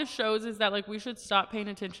 all this shows is that, like, we should stop paying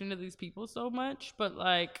attention to these people so much, but,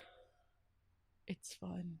 like, it's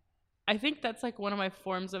fun. I think that's, like, one of my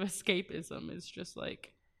forms of escapism is just,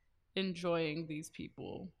 like, enjoying these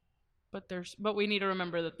people. But we need to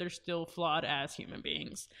remember that they're still flawed as human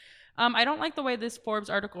beings. I don't like the way this Forbes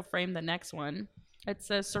article framed the next one. It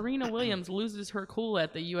says, Serena Williams loses her cool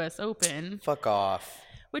at the U.S. Open. Fuck off.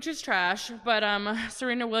 Which is trash, but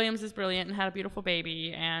Serena Williams is brilliant and had a beautiful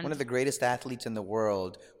baby. And one of the greatest athletes in the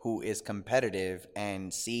world who is competitive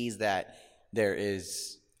and sees that there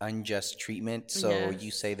is unjust treatment. So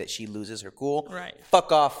you say that she loses her cool. Right.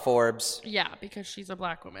 Fuck off, Forbes. Yeah, because she's a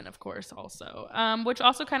black woman, of course, also. Which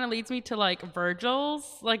also kind of leads me to, like, Virgil's,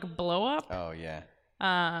 like, blow up. Oh, yeah.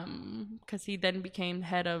 Because he then became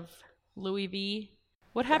head of Louis V.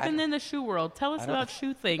 What happened in the shoe world? Tell us about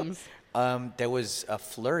shoe things. There was a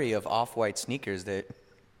flurry of off-white sneakers that...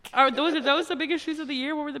 Are those the biggest shoes of the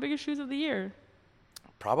year? What were the biggest shoes of the year?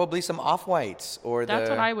 Probably some off-whites or That's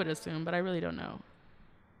what I would assume, but I really don't know.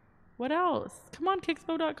 What else? Come on,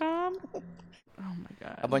 Kickspo.com. Oh my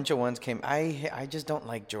God. A bunch of ones came. I just don't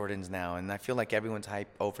like Jordans now, and I feel like everyone's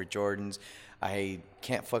hype over Jordans. I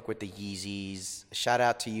can't fuck with the Yeezys. Shout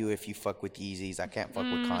out to you if you fuck with Yeezys. I can't fuck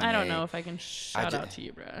with Kanye. I don't know if I can shout out to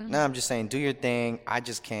you, bro. No, I'm just saying, do your thing. I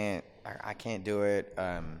just can't. I can't do it.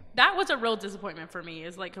 That was a real disappointment for me,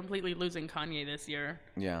 is like completely losing Kanye this year.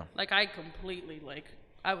 Yeah. Like I completely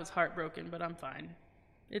I was heartbroken, but I'm fine.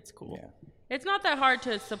 It's cool. Yeah. It's not that hard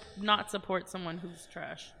to not support someone who's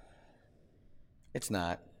trash. It's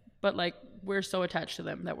not. But like we're so attached to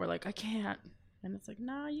them that we're like, I can't. And it's like,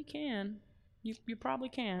 nah, you can. You probably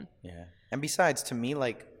can. Yeah. And besides, to me,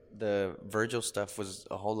 like, the Virgil stuff was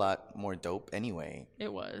a whole lot more dope anyway.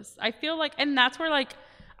 It was. I feel like, and that's where, like,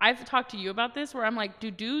 I've talked to you about this, where I'm like,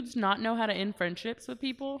 do dudes not know how to end friendships with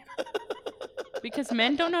people? Because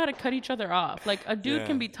men don't know how to cut each other off. Like, a dude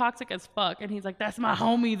can be toxic as fuck, and he's like, that's my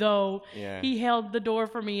homie, though. Yeah. He held the door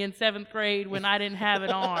for me in 7th grade when I didn't have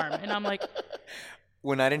an arm. And I'm like...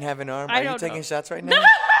 When I didn't have an arm? Are you taking shots right now? No!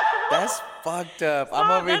 That's fucked up. Stop,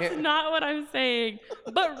 I'm over here. That's not what I'm saying.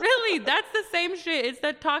 But really, that's the same shit. It's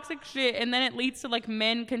that toxic shit, and then it leads to, like,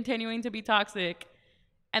 men continuing to be toxic,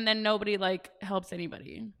 and then nobody, like, helps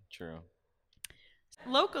anybody. True.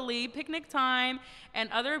 Locally, Picnic Time and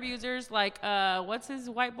other abusers, like, what's his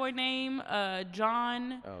white boy name?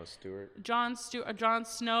 John... Oh, Stewart. John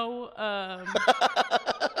Snow.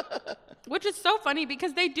 Which is so funny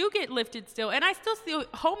because they do get lifted still. And I still see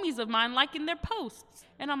homies of mine liking their posts.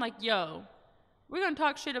 And I'm like, yo, we're gonna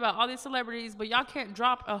talk shit about all these celebrities, but y'all can't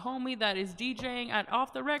drop a homie that is DJing at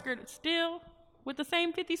Off the Record still with the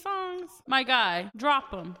same 50 songs. My guy,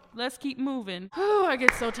 drop them. Let's keep moving. Whew, I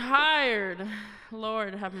get so tired.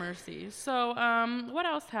 Lord have mercy. So, what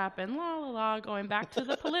else happened? Going back to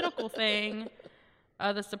the political thing.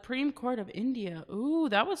 The Supreme Court of India. Ooh,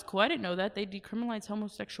 that was cool. I didn't know that. They decriminalized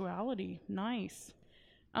homosexuality. Nice.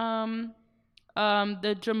 The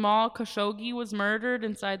Jamal Khashoggi was murdered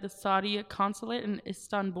inside the Saudi consulate in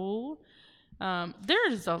Istanbul.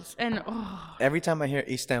 Every time I hear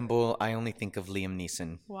Istanbul, I only think of Liam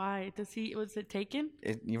Neeson. Why? Was it taken?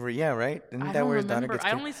 Yeah, right? Isn't that where his daughter gets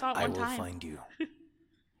I only saw it one time. I will find you.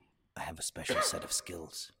 I have a special set of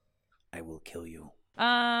skills. I will kill you.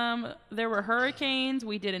 There were hurricanes.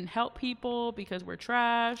 We didn't help people because we're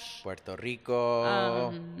trash. Puerto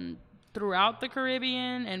Rico. Throughout the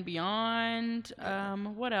Caribbean and beyond.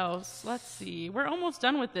 What else? Let's see. We're almost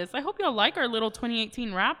done with this. I hope y'all like our little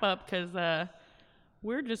 2018 wrap up because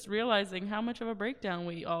we're just realizing how much of a breakdown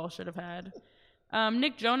we all should have had.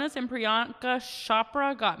 Nick Jonas and Priyanka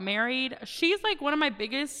Chopra got married. She's like one of my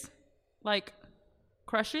biggest like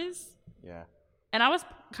crushes. Yeah. And I was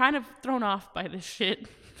kind of thrown off by this shit.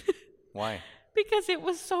 Why? Because it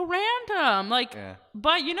was so random. Like,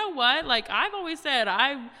 But you know what? Like I've always said,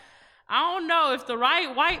 I don't know if the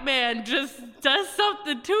right white man just does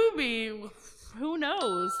something to me. Who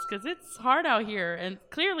knows? Because it's hard out here. And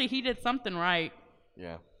clearly he did something right.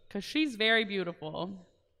 Yeah. Because she's very beautiful.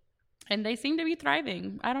 And they seem to be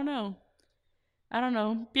thriving. I don't know.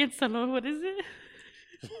 Piénsalo. What is it?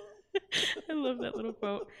 I love that little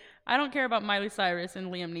quote. I don't care about Miley Cyrus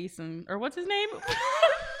and Liam Neeson. Or what's his name?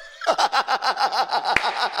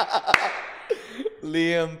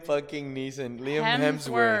 Liam fucking Neeson. Liam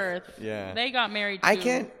Hemsworth. Yeah. They got married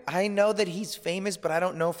too. I know that he's famous, but I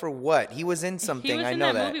don't know for what. He was in something. He was I in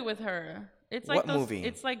know that movie with her. It's like what movie?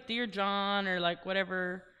 It's like Dear John or like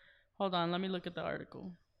whatever. Hold on, let me look at the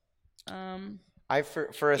article.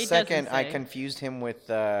 For a second I confused him with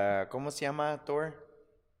 ¿Cómo se llama Thor?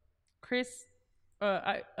 Chris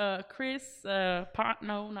not Chris Pine.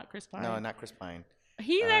 No, not Chris Pine.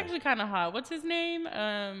 He's actually kind of hot. What's his name?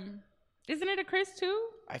 Isn't it a Chris too?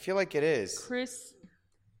 I feel like it is. Chris.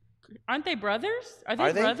 Aren't they brothers? Are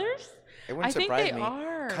they brothers? It wouldn't surprise me. I think they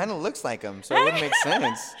are. Kind of looks like them, so it wouldn't make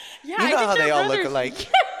sense. Yeah, you know how they all look alike.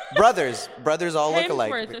 Brothers all look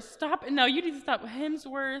alike. Hemsworth. Stop. No, you need to stop.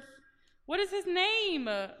 Hemsworth. What is his name?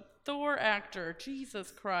 Thor actor.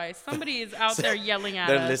 Jesus Christ. Somebody is out there yelling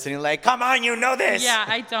at us. They're listening like, come on, you know this. Yeah,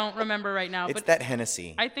 I don't remember right now. It's that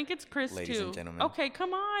Hennessy. I think it's Chris ladies too. And gentlemen. Okay,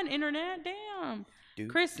 come on, internet. Damn.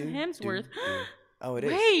 Chris Hemsworth. Oh, it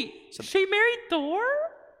is. Wait, she married Thor?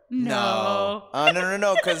 No.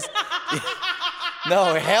 No, because...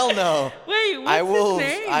 no, hell no. Wait, what's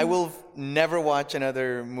his name? I will never watch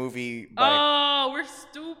another movie by... Oh, we're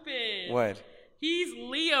stupid. What? He's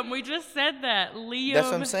Liam. We just said that. Liam That's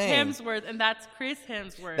what I'm saying. Hemsworth, and that's Chris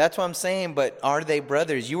Hemsworth. That's what I'm saying, but are they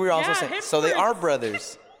brothers? You were also saying... So they are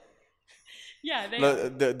brothers. Yeah, they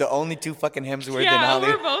the only two fucking Hemsworth in Hollywood. Hollywood.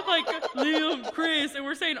 Yeah, we're both like Liam, Chris, and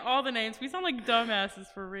we're saying all the names. We sound like dumbasses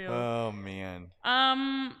for real. Oh, man.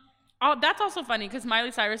 That's also funny because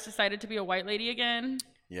Miley Cyrus decided to be a white lady again.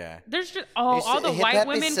 Yeah. There's just all the white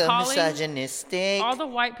women calling misogynistic. All the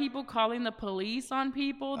white people calling the police on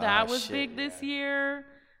people. That was big this year.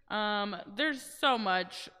 There's so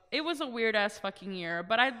much. It was a weird ass fucking year.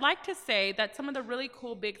 But I'd like to say that some of the really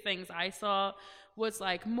cool big things I saw was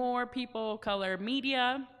like more people of color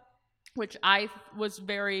media, which I was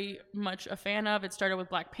very much a fan of. It started with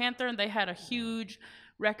Black Panther, and they had a huge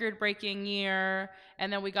record-breaking year.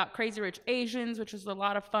 And then we got Crazy Rich Asians, which was a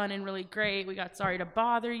lot of fun and really great. We got Sorry to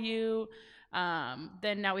Bother You.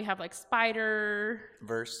 Then now we have like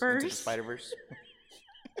Spider-Verse. Into the Spider-Verse.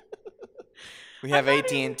 We have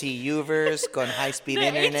AT&T Uverse, going high-speed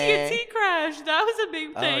internet. The AT&T crash, that was a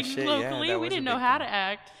big thing locally. Yeah, we didn't know how to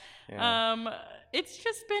act. Yeah. It's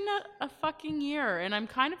just been a fucking year, and I'm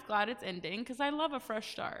kind of glad it's ending because I love a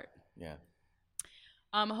fresh start. Yeah.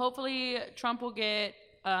 Hopefully Trump will get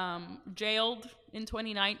jailed in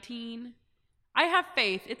 2019. I have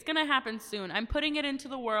faith. It's going to happen soon. I'm putting it into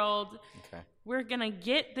the world. Okay. We're going to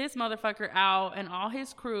get this motherfucker out and all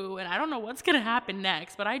his crew, and I don't know what's going to happen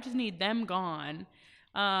next, but I just need them gone.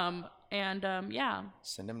 Yeah.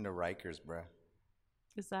 Send him to Rikers, bruh.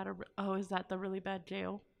 Is that the really bad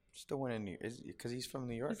jail? Just the one in New York, because he's from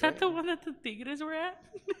New York. Is that the one that the Tigres were at?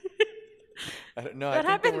 I don't know. That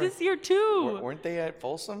happened this year too. Weren't they at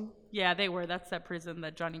Folsom? Yeah, they were. That's that prison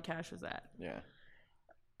that Johnny Cash was at. Yeah.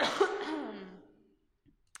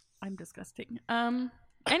 I'm disgusting.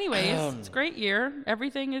 Anyways, it's a great year.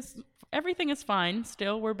 Everything is fine.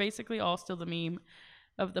 Still, we're basically all still the meme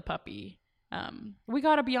of the puppy. We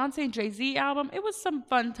got a Beyonce and Jay-Z album. It was some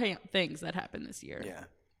fun things that happened this year. Yeah.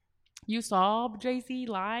 You saw Jay-Z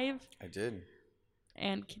live? I did.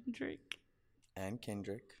 And Kendrick.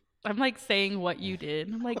 I'm like saying what you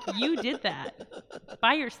did. I'm like, you did that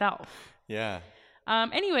by yourself. Yeah.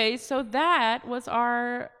 Anyways, so that was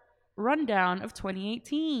our rundown of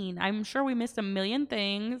 2018. I'm sure we missed a million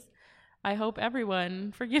things. I hope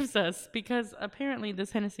everyone forgives us because apparently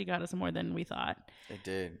this Hennessy got us more than we thought. It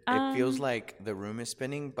did. It feels like the room is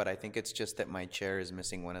spinning, but I think it's just that my chair is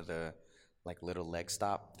missing one of the like little leg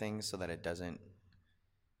stop things so that it doesn't.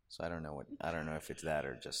 So I don't know if it's that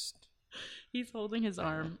or just. He's holding his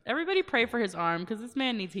arm. Everybody pray for his arm because this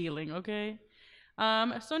man needs healing, okay?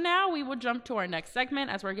 So now we will jump to our next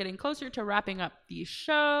segment as we're getting closer to wrapping up the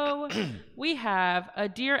show. We have a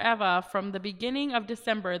Dear Eva from the beginning of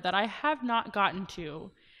December that I have not gotten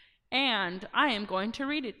to. And I am going to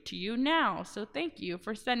read it to you now. So thank you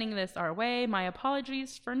for sending this our way. My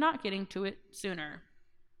apologies for not getting to it sooner.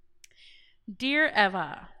 Dear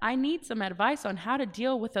Eva, I need some advice on how to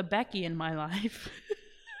deal with a Becky in my life.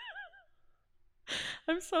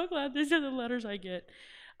 I'm so glad these are the letters I get.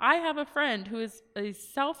 I have a friend who is a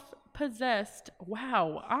self-possessed.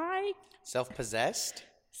 Self-possessed?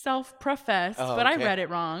 Self-professed, Oh, but I okay. read it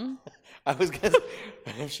wrong. I was gonna.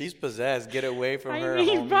 If she's possessed, get away from her.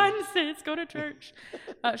 Homie. Run, sis, go to church.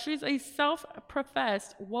 She's a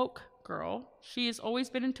self-professed woke girl. She has always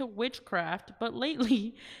been into witchcraft, but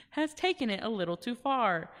lately has taken it a little too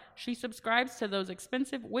far. She subscribes to those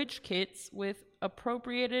expensive witch kits with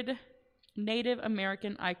appropriated Native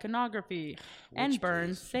American iconography and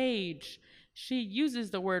burns sage. She uses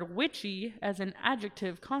the word witchy as an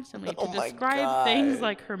adjective constantly to describe things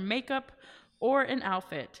like her makeup or an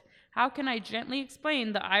outfit. How can I gently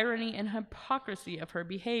explain the irony and hypocrisy of her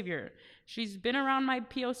behavior? She's been around my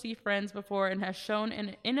POC friends before and has shown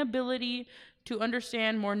an inability to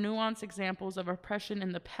understand more nuanced examples of oppression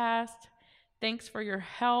in the past. Thanks for your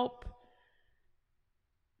help.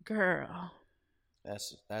 Girl.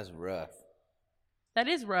 That's rough. That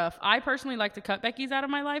is rough. I personally like to cut Beckys out of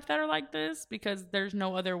my life that are like this because there's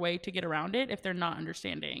no other way to get around it if they're not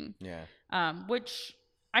understanding. Yeah. Which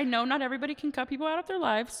I know not everybody can cut people out of their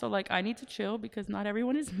lives. So, like, I need to chill because not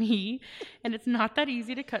everyone is me. And it's not that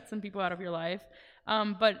easy to cut some people out of your life.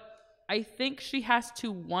 But I think she has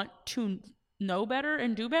to want to know better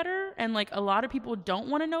and do better. And, like, a lot of people don't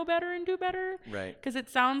want to know better and do better. Right. Because it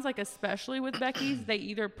sounds like, especially with Becky's, they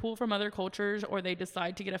either pull from other cultures or they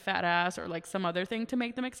decide to get a fat ass or, like, some other thing to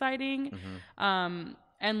make them exciting. Mm-hmm.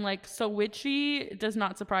 And, like, so witchy does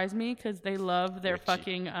not surprise me because they love their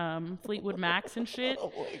fucking Fleetwood Macs and shit.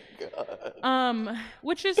 Oh, my God.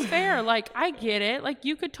 Which is fair. Like, I get it. Like,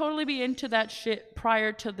 you could totally be into that shit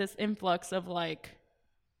prior to this influx of, like,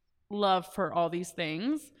 love for all these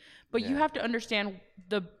things. But you have to understand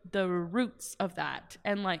the roots of that.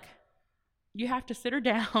 And, like, you have to sit her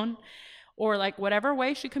down or, like, whatever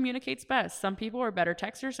way she communicates best. Some people are better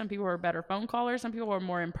texters. Some people are better phone callers. Some people are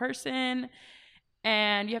more in person.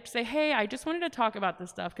 And you have to say, hey, I just wanted to talk about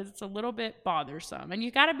this stuff because it's a little bit bothersome. And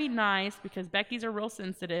you got to be nice because Becky's are real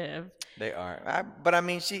sensitive. They are. But, I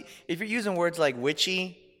mean, if you're using words like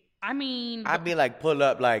witchy, I mean, I'd be like, pull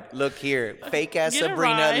up, like, look here. Fake-ass Get a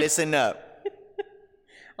Sabrina, ride. listen up.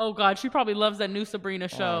 oh, God, she probably loves that new Sabrina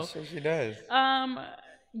show. Oh, sure she does.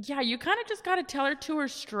 Yeah, you kind of just got to tell her to her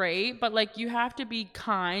straight, but, like, you have to be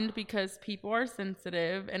kind because people are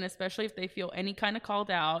sensitive, and especially if they feel any kind of called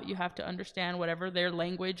out, you have to understand whatever their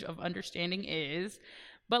language of understanding is.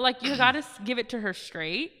 But, like, you got to give it to her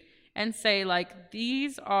straight and say, like,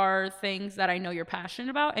 these are things that I know you're passionate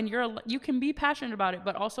about, and you can be passionate about it,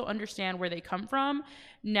 but also understand where they come from,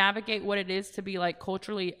 navigate what it is to be, like,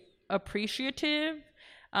 culturally appreciative,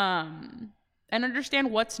 and understand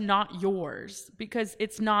what's not yours because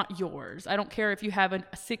it's not yours. I don't care if you have a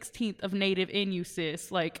 16th of native in you, sis.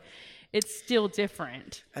 Like, it's still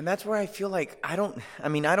different. And that's where I feel like I don't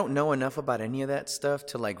know enough about any of that stuff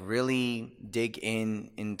to, like, really dig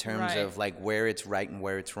in terms of, like, where it's right and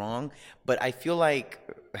where it's wrong. But I feel like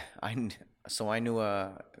I knew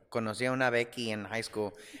conocí a una Becky in high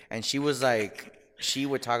school, and she was like, she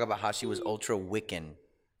would talk about how she was ultra Wiccan.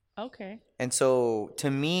 Okay. And so,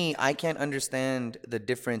 to me, I can't understand the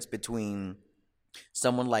difference between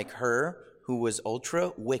someone like her, who was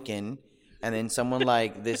ultra Wiccan, and then someone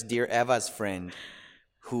like this Dear Eva's friend,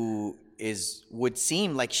 who would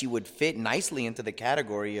seem like she would fit nicely into the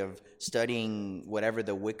category of studying whatever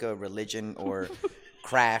the Wicca religion or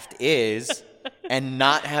craft is, and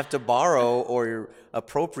not have to borrow or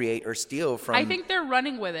appropriate or steal from. I think they're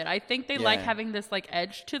running with it. I think they like Yeah. having this like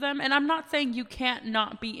edge to them. And I'm not saying you can't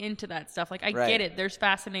not be into that stuff. Like I Right. get it. There's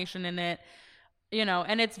fascination in it, you know,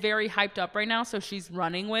 and it's very hyped up right now. So she's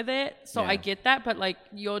running with it. So I Yeah. get that. But like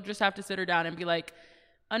you'll just have to sit her down and be like,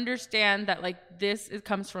 understand that like it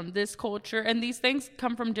comes from this culture and these things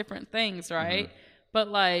come from different things, right? But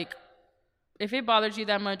like if it bothers you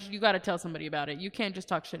that much, you got to tell somebody about it. You can't just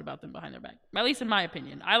talk shit about them behind their back. At least in my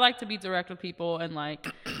opinion. I like to be direct with people and like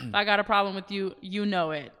if I got a problem with you, you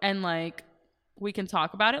know it. And like we can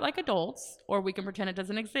talk about it like adults or we can pretend it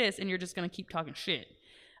doesn't exist and you're just going to keep talking shit.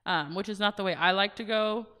 Which is not the way I like to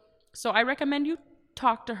go. So I recommend you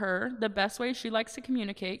talk to her the best way she likes to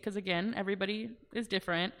communicate because again, everybody is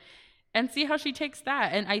different. And see how she takes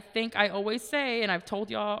that. And I think I always say, and I've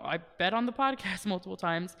told y'all, I bet on the podcast multiple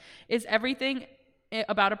times, is everything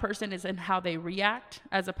about a person is in how they react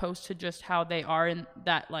as opposed to just how they are in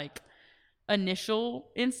that like initial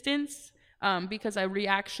instance. Because a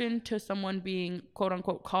reaction to someone being quote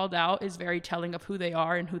unquote called out is very telling of who they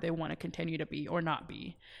are and who they want to continue to be or not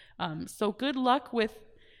be. So good luck with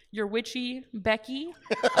your witchy Becky.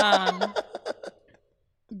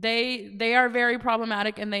 They are very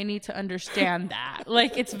problematic and they need to understand that.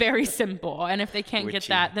 Like it's very simple. And if they can't get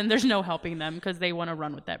Witchy. that, then there's no helping them because they want to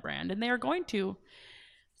run with that brand and they are going to.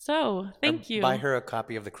 So thank you. Buy her a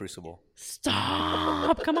copy of The Crucible.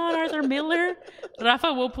 Stop. Come on, Arthur Miller.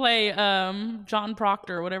 Rafa will play John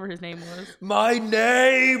Proctor, whatever his name was. My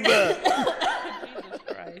name. Jesus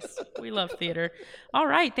Christ. We love theater. All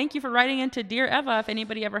right. Thank you for writing into Dear Eva. If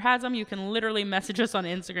anybody ever has them, you can literally message us on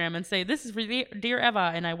Instagram and say, this is for Dear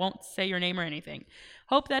Eva, and I won't say your name or anything.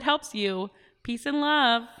 Hope that helps you. Peace and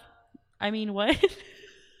love. I mean, what?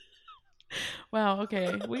 Wow.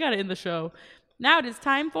 Okay. We got to end the show. Now it is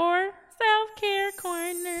time for Self-Care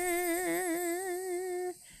Corner.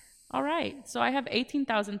 All right. So I have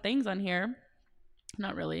 18,000 things on here.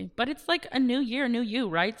 Not really, but it's like a new year, new you,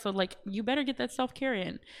 right? So like you better get that self-care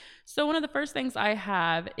in. So one of the first things I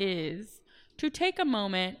have is to take a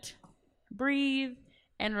moment, breathe,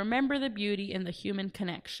 and remember the beauty in the human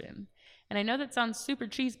connection. And I know that sounds super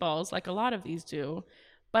cheeseballs, like a lot of these do,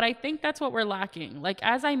 but I think that's what we're lacking. Like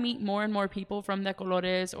as I meet more and more people from De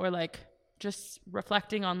Colores or like just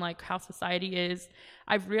reflecting on like how society is,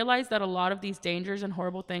 I've realized that a lot of these dangers and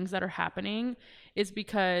horrible things that are happening is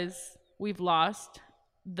because we've lost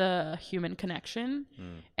the human connection.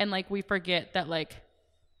 And like we forget that like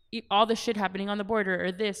all the shit happening on the border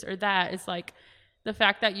or this or that is like the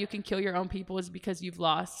fact that you can kill your own people is because you've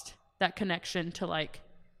lost that connection to like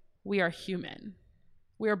we are human.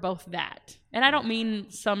 We are both that. And I don't mean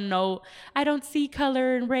I don't see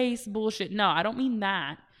color and race bullshit. No, I don't mean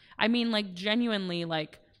that. I mean like genuinely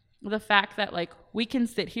like the fact that like we can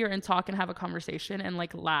sit here and talk and have a conversation and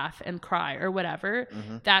like laugh and cry or whatever.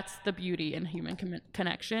 That's the beauty in human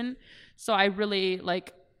connection. So I really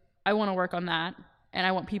like, I want to work on that and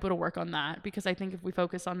I want people to work on that because I think if we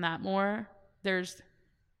focus on that more, there's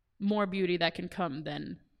more beauty that can come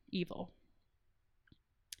than evil.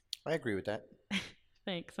 I agree with that.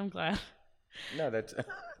 Thanks. I'm glad. No, that's.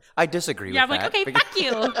 I disagree Yeah, with I'm that. like, okay, fuck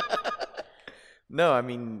you. No, I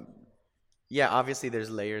mean, yeah, obviously there's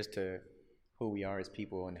layers to who we are as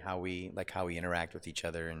people and how we interact with each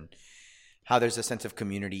other and how there's a sense of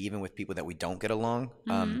community even with people that we don't get along.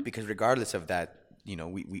 Because regardless of that, you know,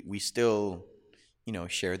 we still, you know,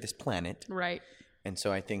 share this planet. Right. And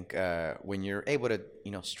so I think when you're able to,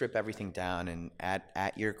 you know, strip everything down and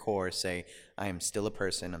at your core say, I am still a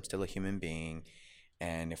person, I'm still a human being.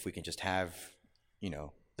 And if we can just have, you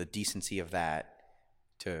know, the decency of that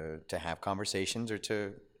to have conversations or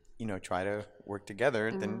to, you know, try to work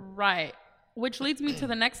together, then right. Which leads me to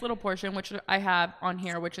the next little portion, which I have on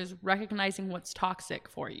here, which is recognizing what's toxic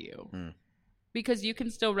for you. Because you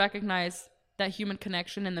can still recognize that human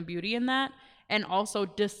connection and the beauty in that, and also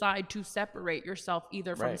decide to separate yourself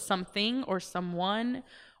either from something or someone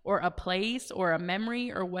or a place or a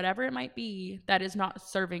memory or whatever it might be that is not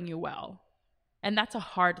serving you well. And that's a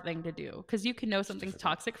hard thing to do because you can know something's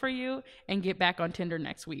toxic for you and get back on Tinder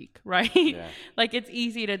next week, right? Yeah. Like it's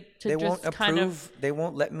easy to they just won't kind approve, of. they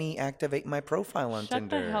won't let me activate my profile on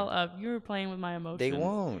Tinder. Shut the hell up! You were playing with my emotions. They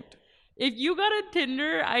won't. If you got a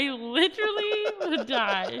Tinder, I literally would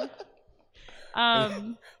die.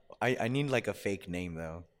 I need like a fake name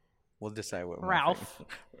though. We'll decide what. Ralph.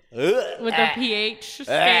 With a pH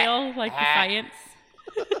scale, like the science.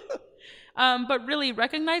 But really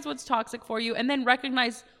recognize what's toxic for you and then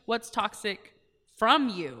recognize what's toxic from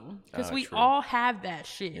you. Because we all have that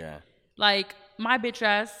shit. Yeah. Like, my bitch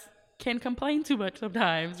ass can complain too much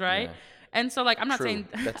sometimes, right? Yeah. And so, like, I'm not True. saying,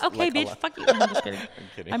 That's okay, like a bitch, lot. fuck you. I'm just kidding. I'm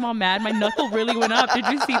kidding. I'm all mad. My knuckle really went up. Did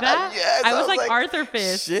you see that? Yes, I was like Arthur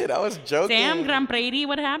Fist. Shit, I was joking. Damn, Grand Prairie,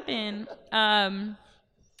 what happened?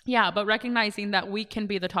 Yeah, but recognizing that we can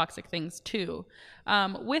be the toxic things too.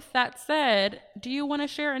 With that said, do you want to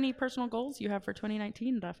share any personal goals you have for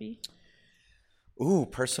 2019, Duffy? Ooh,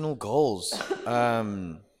 personal goals.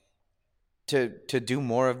 To do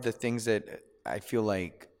more of the things that I feel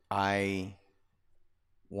like I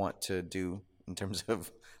want to do in terms of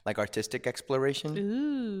like artistic exploration.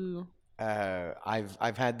 Ooh.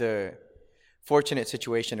 I've had the fortunate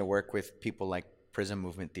situation to work with people like Prism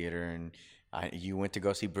Movement Theater, and you went to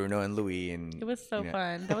go see Bruno and Louis, and It was so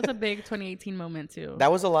fun. That was a big 2018 moment too.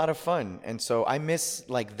 that was a lot of fun. And so I miss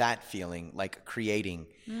like that feeling, like creating.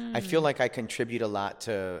 I feel like I contribute a lot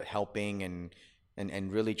to helping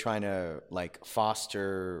and really trying to like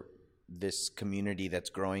foster this community that's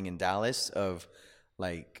growing in Dallas of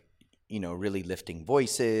like, really lifting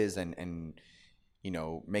voices and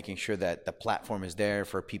making sure that the platform is there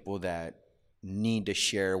for people that need to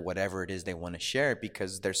share whatever it is they want to share,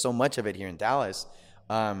 because there's so much of it here in Dallas.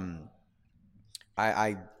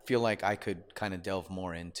 I feel like I could kind of delve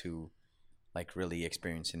more into like really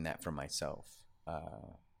experiencing that for myself.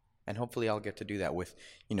 And hopefully I'll get to do that with,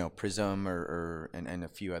 Prism and a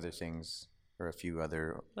few other things, or a few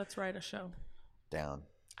other. Let's write a show. Down.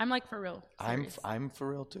 I'm like for real. Serious. I'm for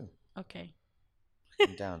real too. Okay.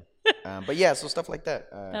 I'm down. But yeah, so stuff like that.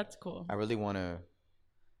 That's cool. I really want to,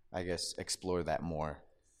 I guess, explore that more.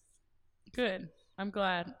 Good. I'm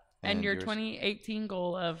glad. And your yours? 2018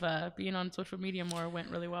 goal of being on social media more went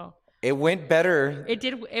really well. It went better. It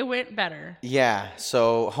did. It went better. Yeah.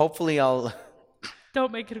 So hopefully I'll.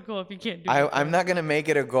 Don't make it a goal if you can't do it. I'm not gonna make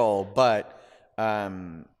it a goal, but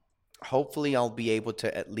hopefully I'll be able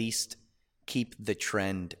to at least keep the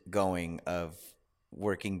trend going of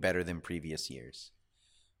working better than previous years.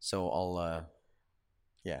 So I'll,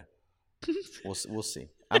 yeah, we'll see.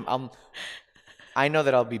 I know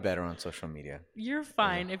that I'll be better on social media. You're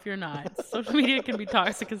fine if you're not. Social media can be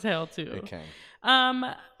toxic as hell too. Okay.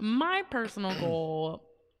 My personal goal,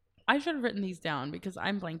 I should have written these down because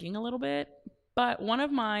I'm blanking a little bit. But one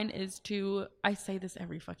of mine is I say this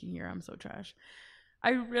every fucking year. I'm so trash.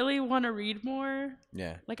 I really want to read more.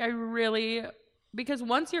 Yeah. Like because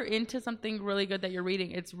once you're into something really good that you're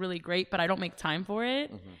reading, it's really great, but I don't make time for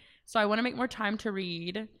it. Mm-hmm. So I want to make more time to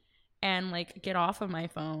read and like get off of my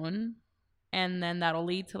phone. And then that'll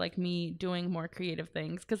lead to like me doing more creative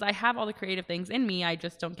things. Because I have all the creative things in me. I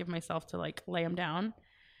just don't give myself to like lay them down.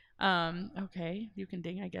 Okay. You can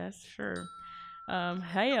ding, I guess. Sure.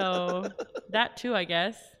 Hey-o. That too, I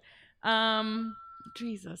guess.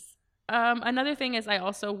 Jesus. Another thing is I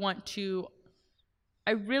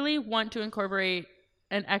really want to incorporate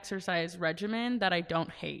an exercise regimen that I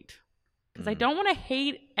don't hate. Because I don't want to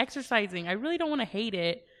hate exercising. I really don't want to hate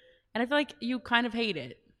it. And I feel like you kind of hate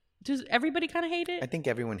it. Does everybody kind of hate it? I think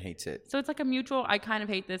everyone hates it. So it's like a mutual, I kind of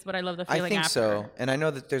hate this, but I love the feeling after. I think so. And I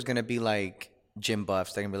know that there's going to be like gym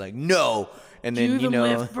buffs. They're going to be like, no. And then,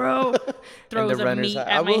 lift, bro. Throws the runner's high.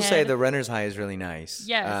 I will say the runner's high is really nice.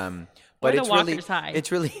 Yes. But it's walker's high.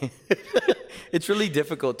 It's really, it's really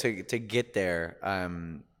difficult to get there.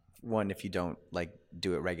 One, if you don't like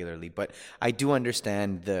do it regularly, but I do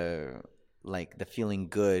understand the feeling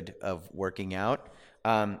good of working out.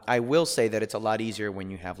 I will say that it's a lot easier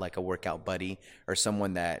when you have like a workout buddy or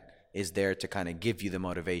someone that is there to kind of give you the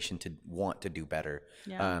motivation to want to do better.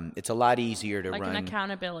 Yeah. It's a lot easier to run. Like an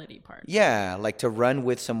accountability part. Yeah, like to run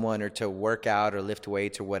with someone or to work out or lift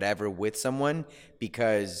weights or whatever with someone,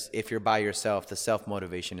 because if you're by yourself, the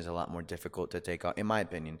self-motivation is a lot more difficult to take on, in my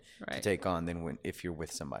opinion, to take on than if you're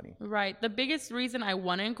with somebody. Right. The biggest reason I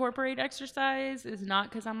want to incorporate exercise is not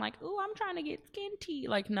because I'm like, oh, I'm trying to get skinty.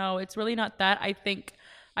 Like, no, it's really not that. I think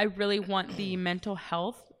I really want the mental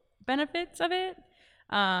health benefits of it.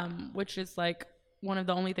 Which is like one of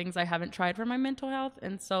the only things I haven't tried for my mental health.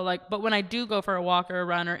 And so like, but when I do go for a walk or a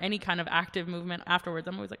run or any kind of active movement afterwards,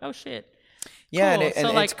 I'm always like, oh shit. Yeah. Cool. And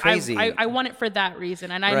like, it's crazy. I want it for that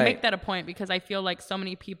reason. And I make that a point because I feel like so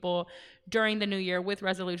many people during the new year with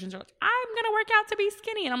resolutions are like, I'm going to work out to be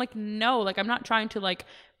skinny. And I'm like, no, like I'm not trying to like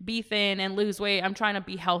be thin and lose weight. I'm trying to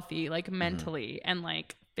be healthy, like mentally and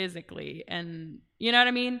like physically. And you know what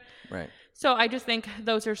I mean? Right. So I just think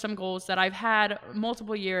those are some goals that I've had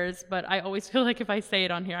multiple years, but I always feel like if I say it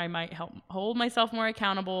on here, I might help hold myself more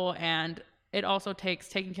accountable. And it also takes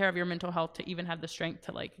taking care of your mental health to even have the strength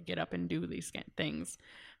to like get up and do these things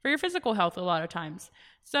for your physical health a lot of times.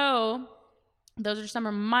 So those are some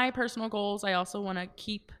of my personal goals. I also want to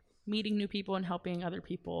keep meeting new people and helping other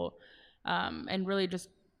people, and really just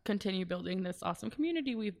continue building this awesome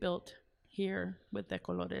community we've built here with De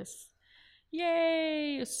Colores.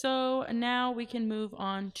 Yay! So now we can move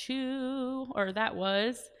on to, or that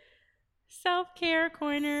was Self-Care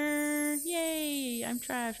Corner. Yay! I'm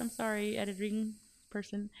trash. I'm sorry, editing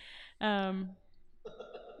person.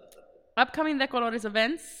 Upcoming De Colores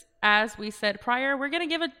events, as we said prior, we're going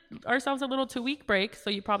to give ourselves a little 2-week break, so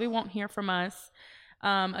you probably won't hear from us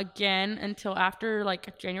again until after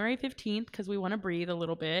like January 15th, because we want to breathe a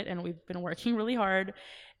little bit, and we've been working really hard.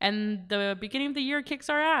 And the beginning of the year kicks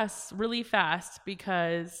our ass really fast,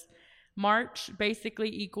 because March basically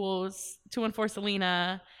equals 2 and 4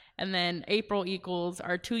 Selena, and then April equals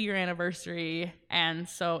our 2-year anniversary. And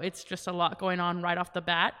so it's just a lot going on right off the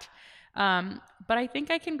bat. But I think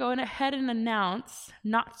I can go ahead and announce,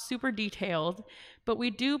 not super detailed, but we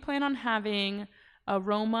do plan on having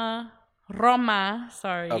Aroma. It's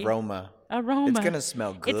going to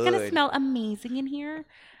smell good. It's going to smell amazing in here.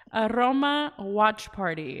 Aroma watch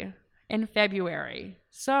party in February.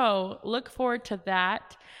 So look forward to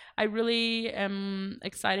that. I really am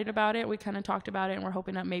excited about it. We kind of talked about it, and we're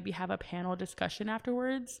hoping to maybe have a panel discussion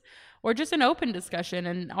afterwards, or just an open discussion,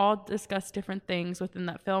 and all discuss different things within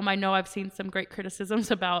that film. I know I've seen some great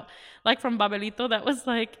criticisms about, like from Babelito, that was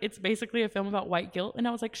like, it's basically a film about white guilt. And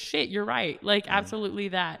I was like, shit, you're right. Like, absolutely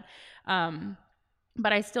that.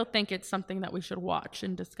 But I still think it's something that we should watch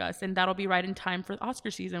and discuss, and that'll be right in time for the Oscar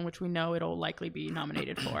season, which we know it'll likely be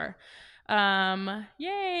nominated for.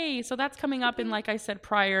 Yay! So that's coming up in, like I said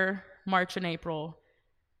prior, March and April,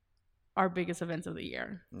 our biggest events of the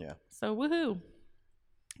year. Yeah. So woohoo!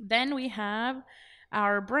 Then we have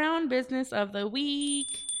our Brown Business of the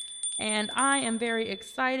Week, and I am very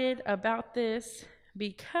excited about this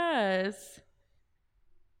because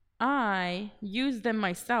I use them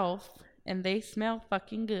myself, and they smell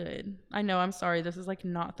fucking good. I know, I'm sorry, this is like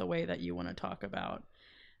not the way that you want to talk about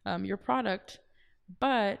your product,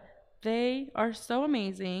 but they are so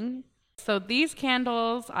amazing. So these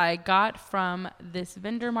candles I got from this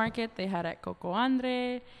vendor market they had at Coco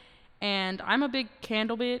Andre, and I'm a big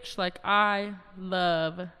candle bitch. Like, I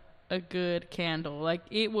love a good candle. Like,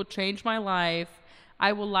 it will change my life.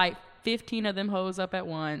 I will light 15 of them hoes up at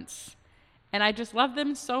once. And I just love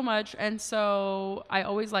them so much. And so I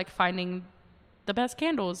always like finding the best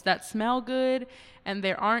candles that smell good, and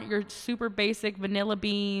there aren't your super basic vanilla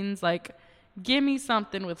beans. Like, give me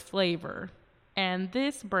something with flavor. And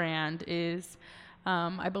this brand is,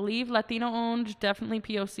 I believe, Latino owned, definitely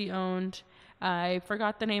POC owned. I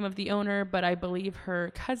forgot the name of the owner, but I believe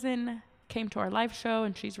her cousin came to our live show,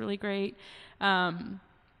 and she's really great.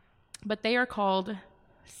 But they are called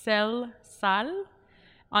Cel Sal.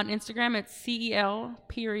 On Instagram, it's CEL.SAL.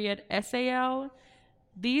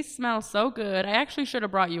 These smell so good. I actually should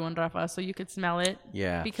have brought you one, Rafa, so you could smell it.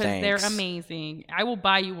 Yeah, because thanks. They're amazing. I will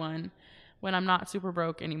buy you one when I'm not super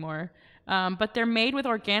broke anymore. But they're made with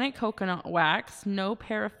organic coconut wax, no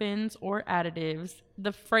paraffins or additives.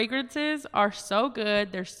 The fragrances are so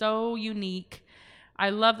good. They're so unique. I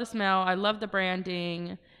love the smell. I love the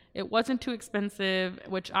branding. It wasn't too expensive,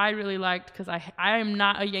 which I really liked, because I am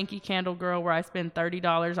not a Yankee Candle girl where I spend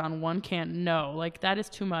 $30 on one can. No, like, that is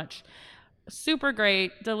too much. Super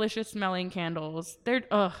great, delicious smelling candles. They're,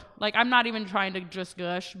 like, I'm not even trying to just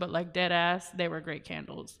gush, but like dead ass, they were great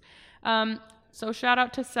candles. So shout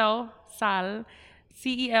out to Cel Sal,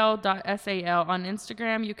 CEL.SAL on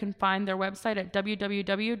Instagram. You can find their website at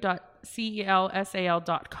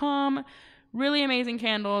www.celsal.com. Really amazing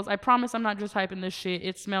candles. I promise I'm not just hyping this shit.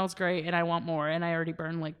 It smells great, and I want more. And I already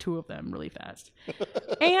burned like 2 of them really fast.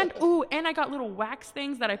 and I got little wax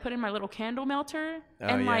things that I put in my little candle melter.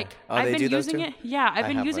 And yeah. I've been using it. Yeah, I've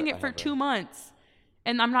been using it for 2 months,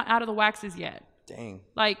 and I'm not out of the waxes yet. Dang.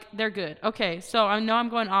 Like, they're good. Okay, so I know I'm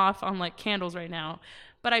going off on like candles right now,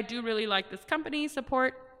 but I do really like this company.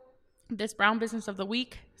 Support this Brown Business of the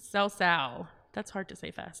Week, Cel Sal. That's hard to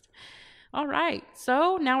say fast. All right,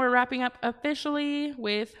 so now we're wrapping up officially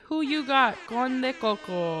with Who You Got Con De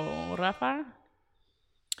Coco. Rafa?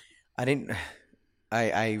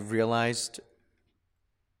 I realized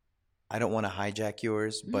I don't want to hijack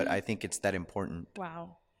yours, but I think it's that important.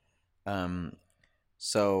 Wow.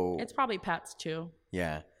 So it's probably Pat's too.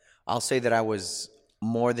 Yeah. I'll say that I was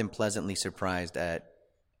more than pleasantly surprised at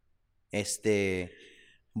Borinquen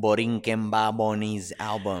Baboni's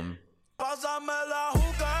album.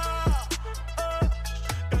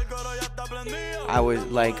 I was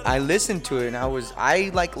like, I listened to it and I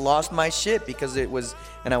like lost my shit because it was,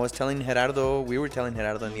 and I was telling Gerardo, we were telling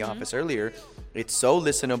Gerardo in the office earlier, it's so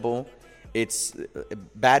listenable. It's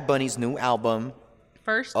Bad Bunny's new album.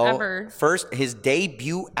 First ever. First, his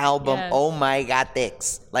debut album, Yes. Oh My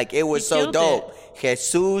Gatex. Like, it was He so killed dope.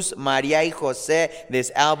 Jesus, Maria y Jose.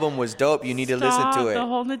 This album was dope. You need to listen to it. The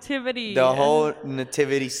whole nativity. The whole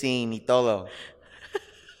nativity scene y todo.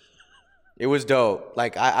 It was dope.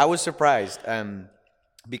 Like, I was surprised.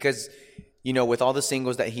 Because, you know, with all the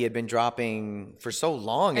singles that he had been dropping for so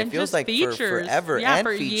long, and it feels just like features. for forever. Yeah, and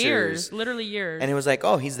for features. years. Literally years. And it was like,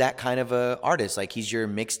 oh, he's that kind of a artist. Like, he's your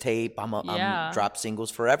mixtape, I'm drop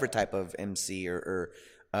singles forever type of MC or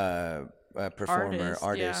performer,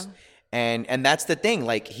 artist. Yeah. And that's the thing.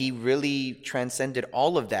 Like, he really transcended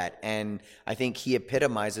all of that. And I think he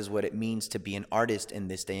epitomizes what it means to be an artist in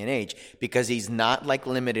this day and age, because he's not like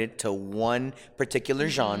limited to one particular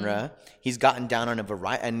genre. He's gotten down on a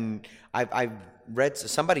variety. And I've read,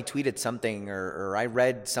 somebody tweeted something or I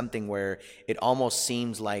read something where it almost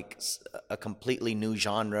seems like a completely new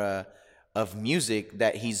genre of music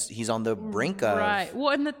that he's on the brink of. Right. Well,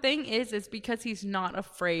 and the thing is because he's not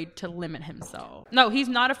afraid to limit himself. No, he's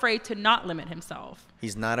not afraid to not limit himself.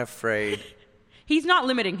 He's not afraid. He's not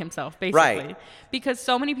limiting himself, basically. Right. Because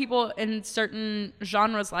so many people in certain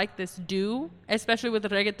genres like this do, especially with the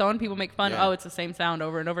reggaeton, people make fun, Yeah. oh, it's the same sound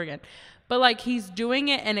over and over again. But, like, he's doing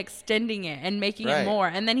it and extending it and making it more.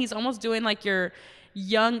 And then he's almost doing, like, your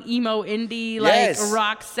young emo indie, like, Yes.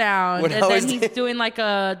 rock sound. When and I then was he's doing, like,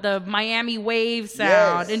 the Miami wave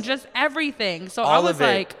sound. Yes. And just everything. So All I was of it.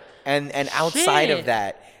 like... And outside shit. of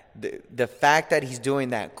that, the fact that he's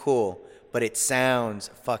doing that, cool, but it sounds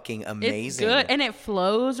fucking amazing. It's good, and it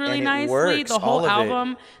flows really And it nicely. works, The whole all of it.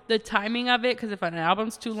 album, the timing of it, because if an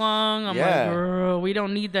album's too long, I'm Yeah. like, girl, we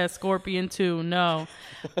don't need that Scorpion 2, no.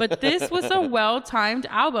 But this was a well-timed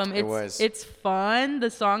album. It's, was. It's fun. The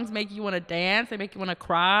songs make you want to dance. They make you want to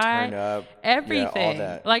cry. Turn up. Everything. Yeah,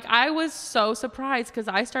 all that. Like, I was so surprised because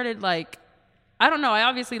I started, like, I don't know. I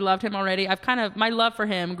obviously loved him already. My love for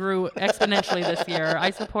him grew exponentially this year.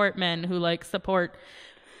 I support men who, like, support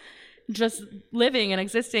just living and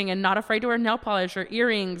existing and not afraid to wear nail polish or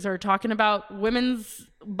earrings or talking about women's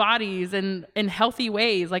bodies and in healthy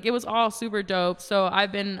ways. Like, it was all super dope. So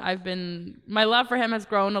my love for him has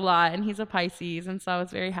grown a lot, and he's a Pisces, and so I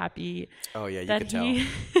was very happy. Oh yeah, you that could tell. he-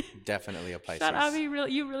 Definitely a Pisces. Shut up, you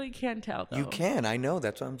really can tell though. You can. I know.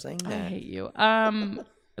 That's what I'm saying. I That. hate you.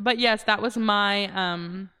 But yes, that was my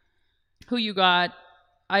who you got.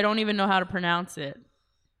 I don't even know how to pronounce it.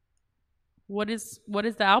 What is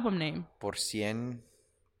the album name? Por cien.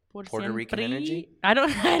 Por Puerto Rican siempre? energy? I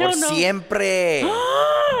don't Por know. siempre.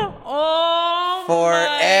 Oh,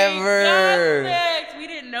 Forever. my goodness. We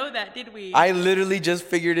didn't know that, did we? I literally just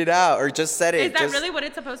figured it out, or just said it. Is that just, really what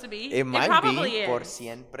it's supposed to be? It might probably be. is. Por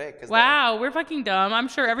siempre. 'Cause Wow, we're fucking dumb. I'm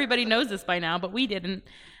sure everybody knows this by now, but we didn't.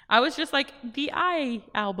 I was just like, the I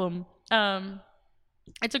album.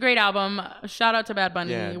 It's a great album. Shout out to Bad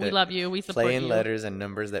Bunny. Yeah, We the love you. We support playing you. letters and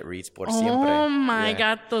numbers that reads por siempre. Oh my Yeah.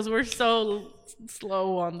 God, those were so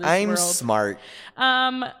slow on this I'm world. smart.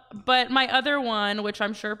 But my other one, which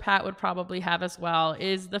I'm sure Pat would probably have as well,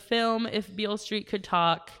 is the film If Beale Street Could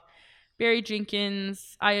Talk. Barry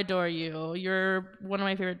Jenkins, I adore you. You're one of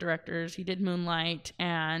my favorite directors. He did Moonlight,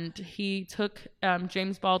 and he took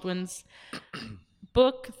James Baldwin's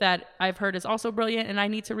book that I've heard is also brilliant and I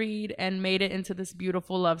need to read, and made it into this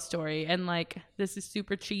beautiful love story. And, like, this is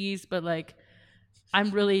super cheese, but, like,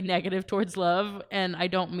 I'm really negative towards love, and I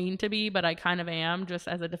don't mean to be, but I kind of am, just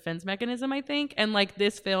as a defense mechanism, I think. And, like,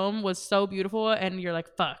 this film was so beautiful, and you're like,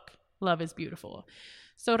 fuck, love is beautiful.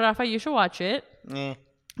 So, Rafa, you should watch it.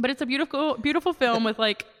 But it's a beautiful, beautiful film with,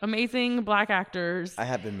 like, amazing black actors. I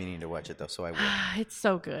have been meaning to watch it though, so I will. It's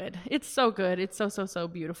so good. It's so good. It's so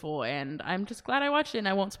beautiful. And I'm just glad I watched it, and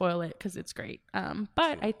I won't spoil it because it's great.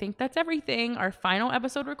 But I think that's everything. Our final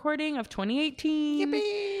episode recording of 2018.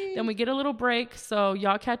 Yippee! Then we get a little break. So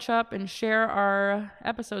y'all catch up and share our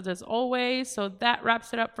episodes as always. So that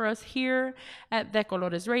wraps it up for us here at De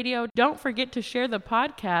Colores Radio. Don't forget to share the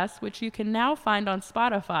podcast, which you can now find on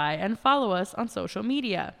Spotify, and follow us on social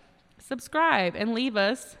media. Subscribe and leave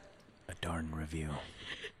us A darn review.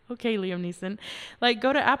 okay, Liam Neeson. Like,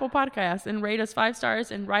 go to Apple Podcasts and rate us 5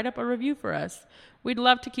 stars and write up a review for us. We'd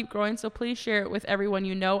love to keep growing, so please share it with everyone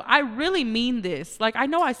you know. I really mean this. Like, I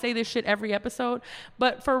know I say this shit every episode,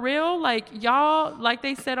 but for real, like, y'all, like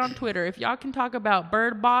they said on Twitter, if y'all can talk about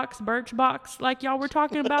Birchbox, like y'all were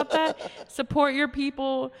talking about that, support your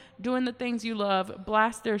people doing the things you love.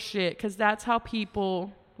 Blast their shit, because that's how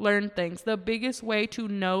people learn things. The biggest way to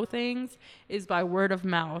know things is by word of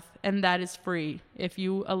mouth, and that is free if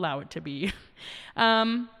you allow it to be.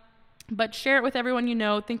 But share it with everyone you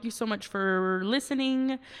know. Thank you so much for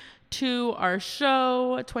listening to our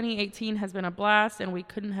show. 2018 has been a blast, and we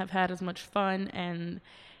couldn't have had as much fun and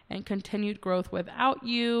continued growth without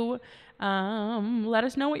you. Let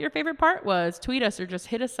us know what your favorite part was. Tweet us or just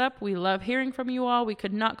hit us up. We love hearing from you all. We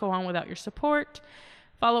could not go on without your support.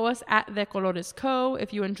 Follow us at De Colores Co.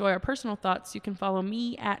 If you enjoy our personal thoughts, you can follow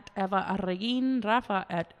me at Eva Arreguin, Rafa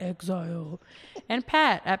at Exile, and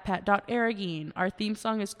Pat at Pat.Arreguin. Our theme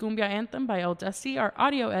song is Cumbia Anthem by El Desi. Our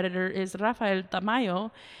audio editor is Rafael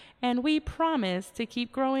Tamayo. And we promise to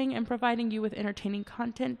keep growing and providing you with entertaining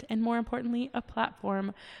content and, more importantly, a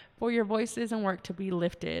platform for your voices and work to be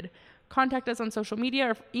lifted. Contact us on social media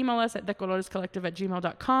or email us at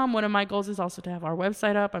decolorescollective@gmail.com. One of my goals is also to have our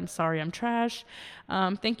website up. I'm sorry, I'm trash.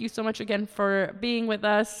 Thank you so much again for being with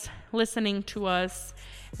us, listening to us.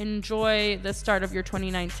 Enjoy the start of your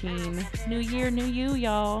 2019. New year, new you,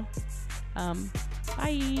 y'all.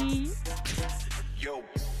 Bye. Yo.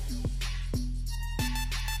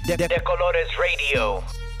 De Colores Radio.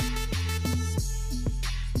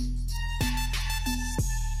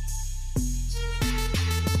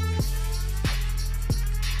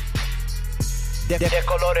 De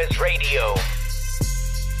Colores Radio.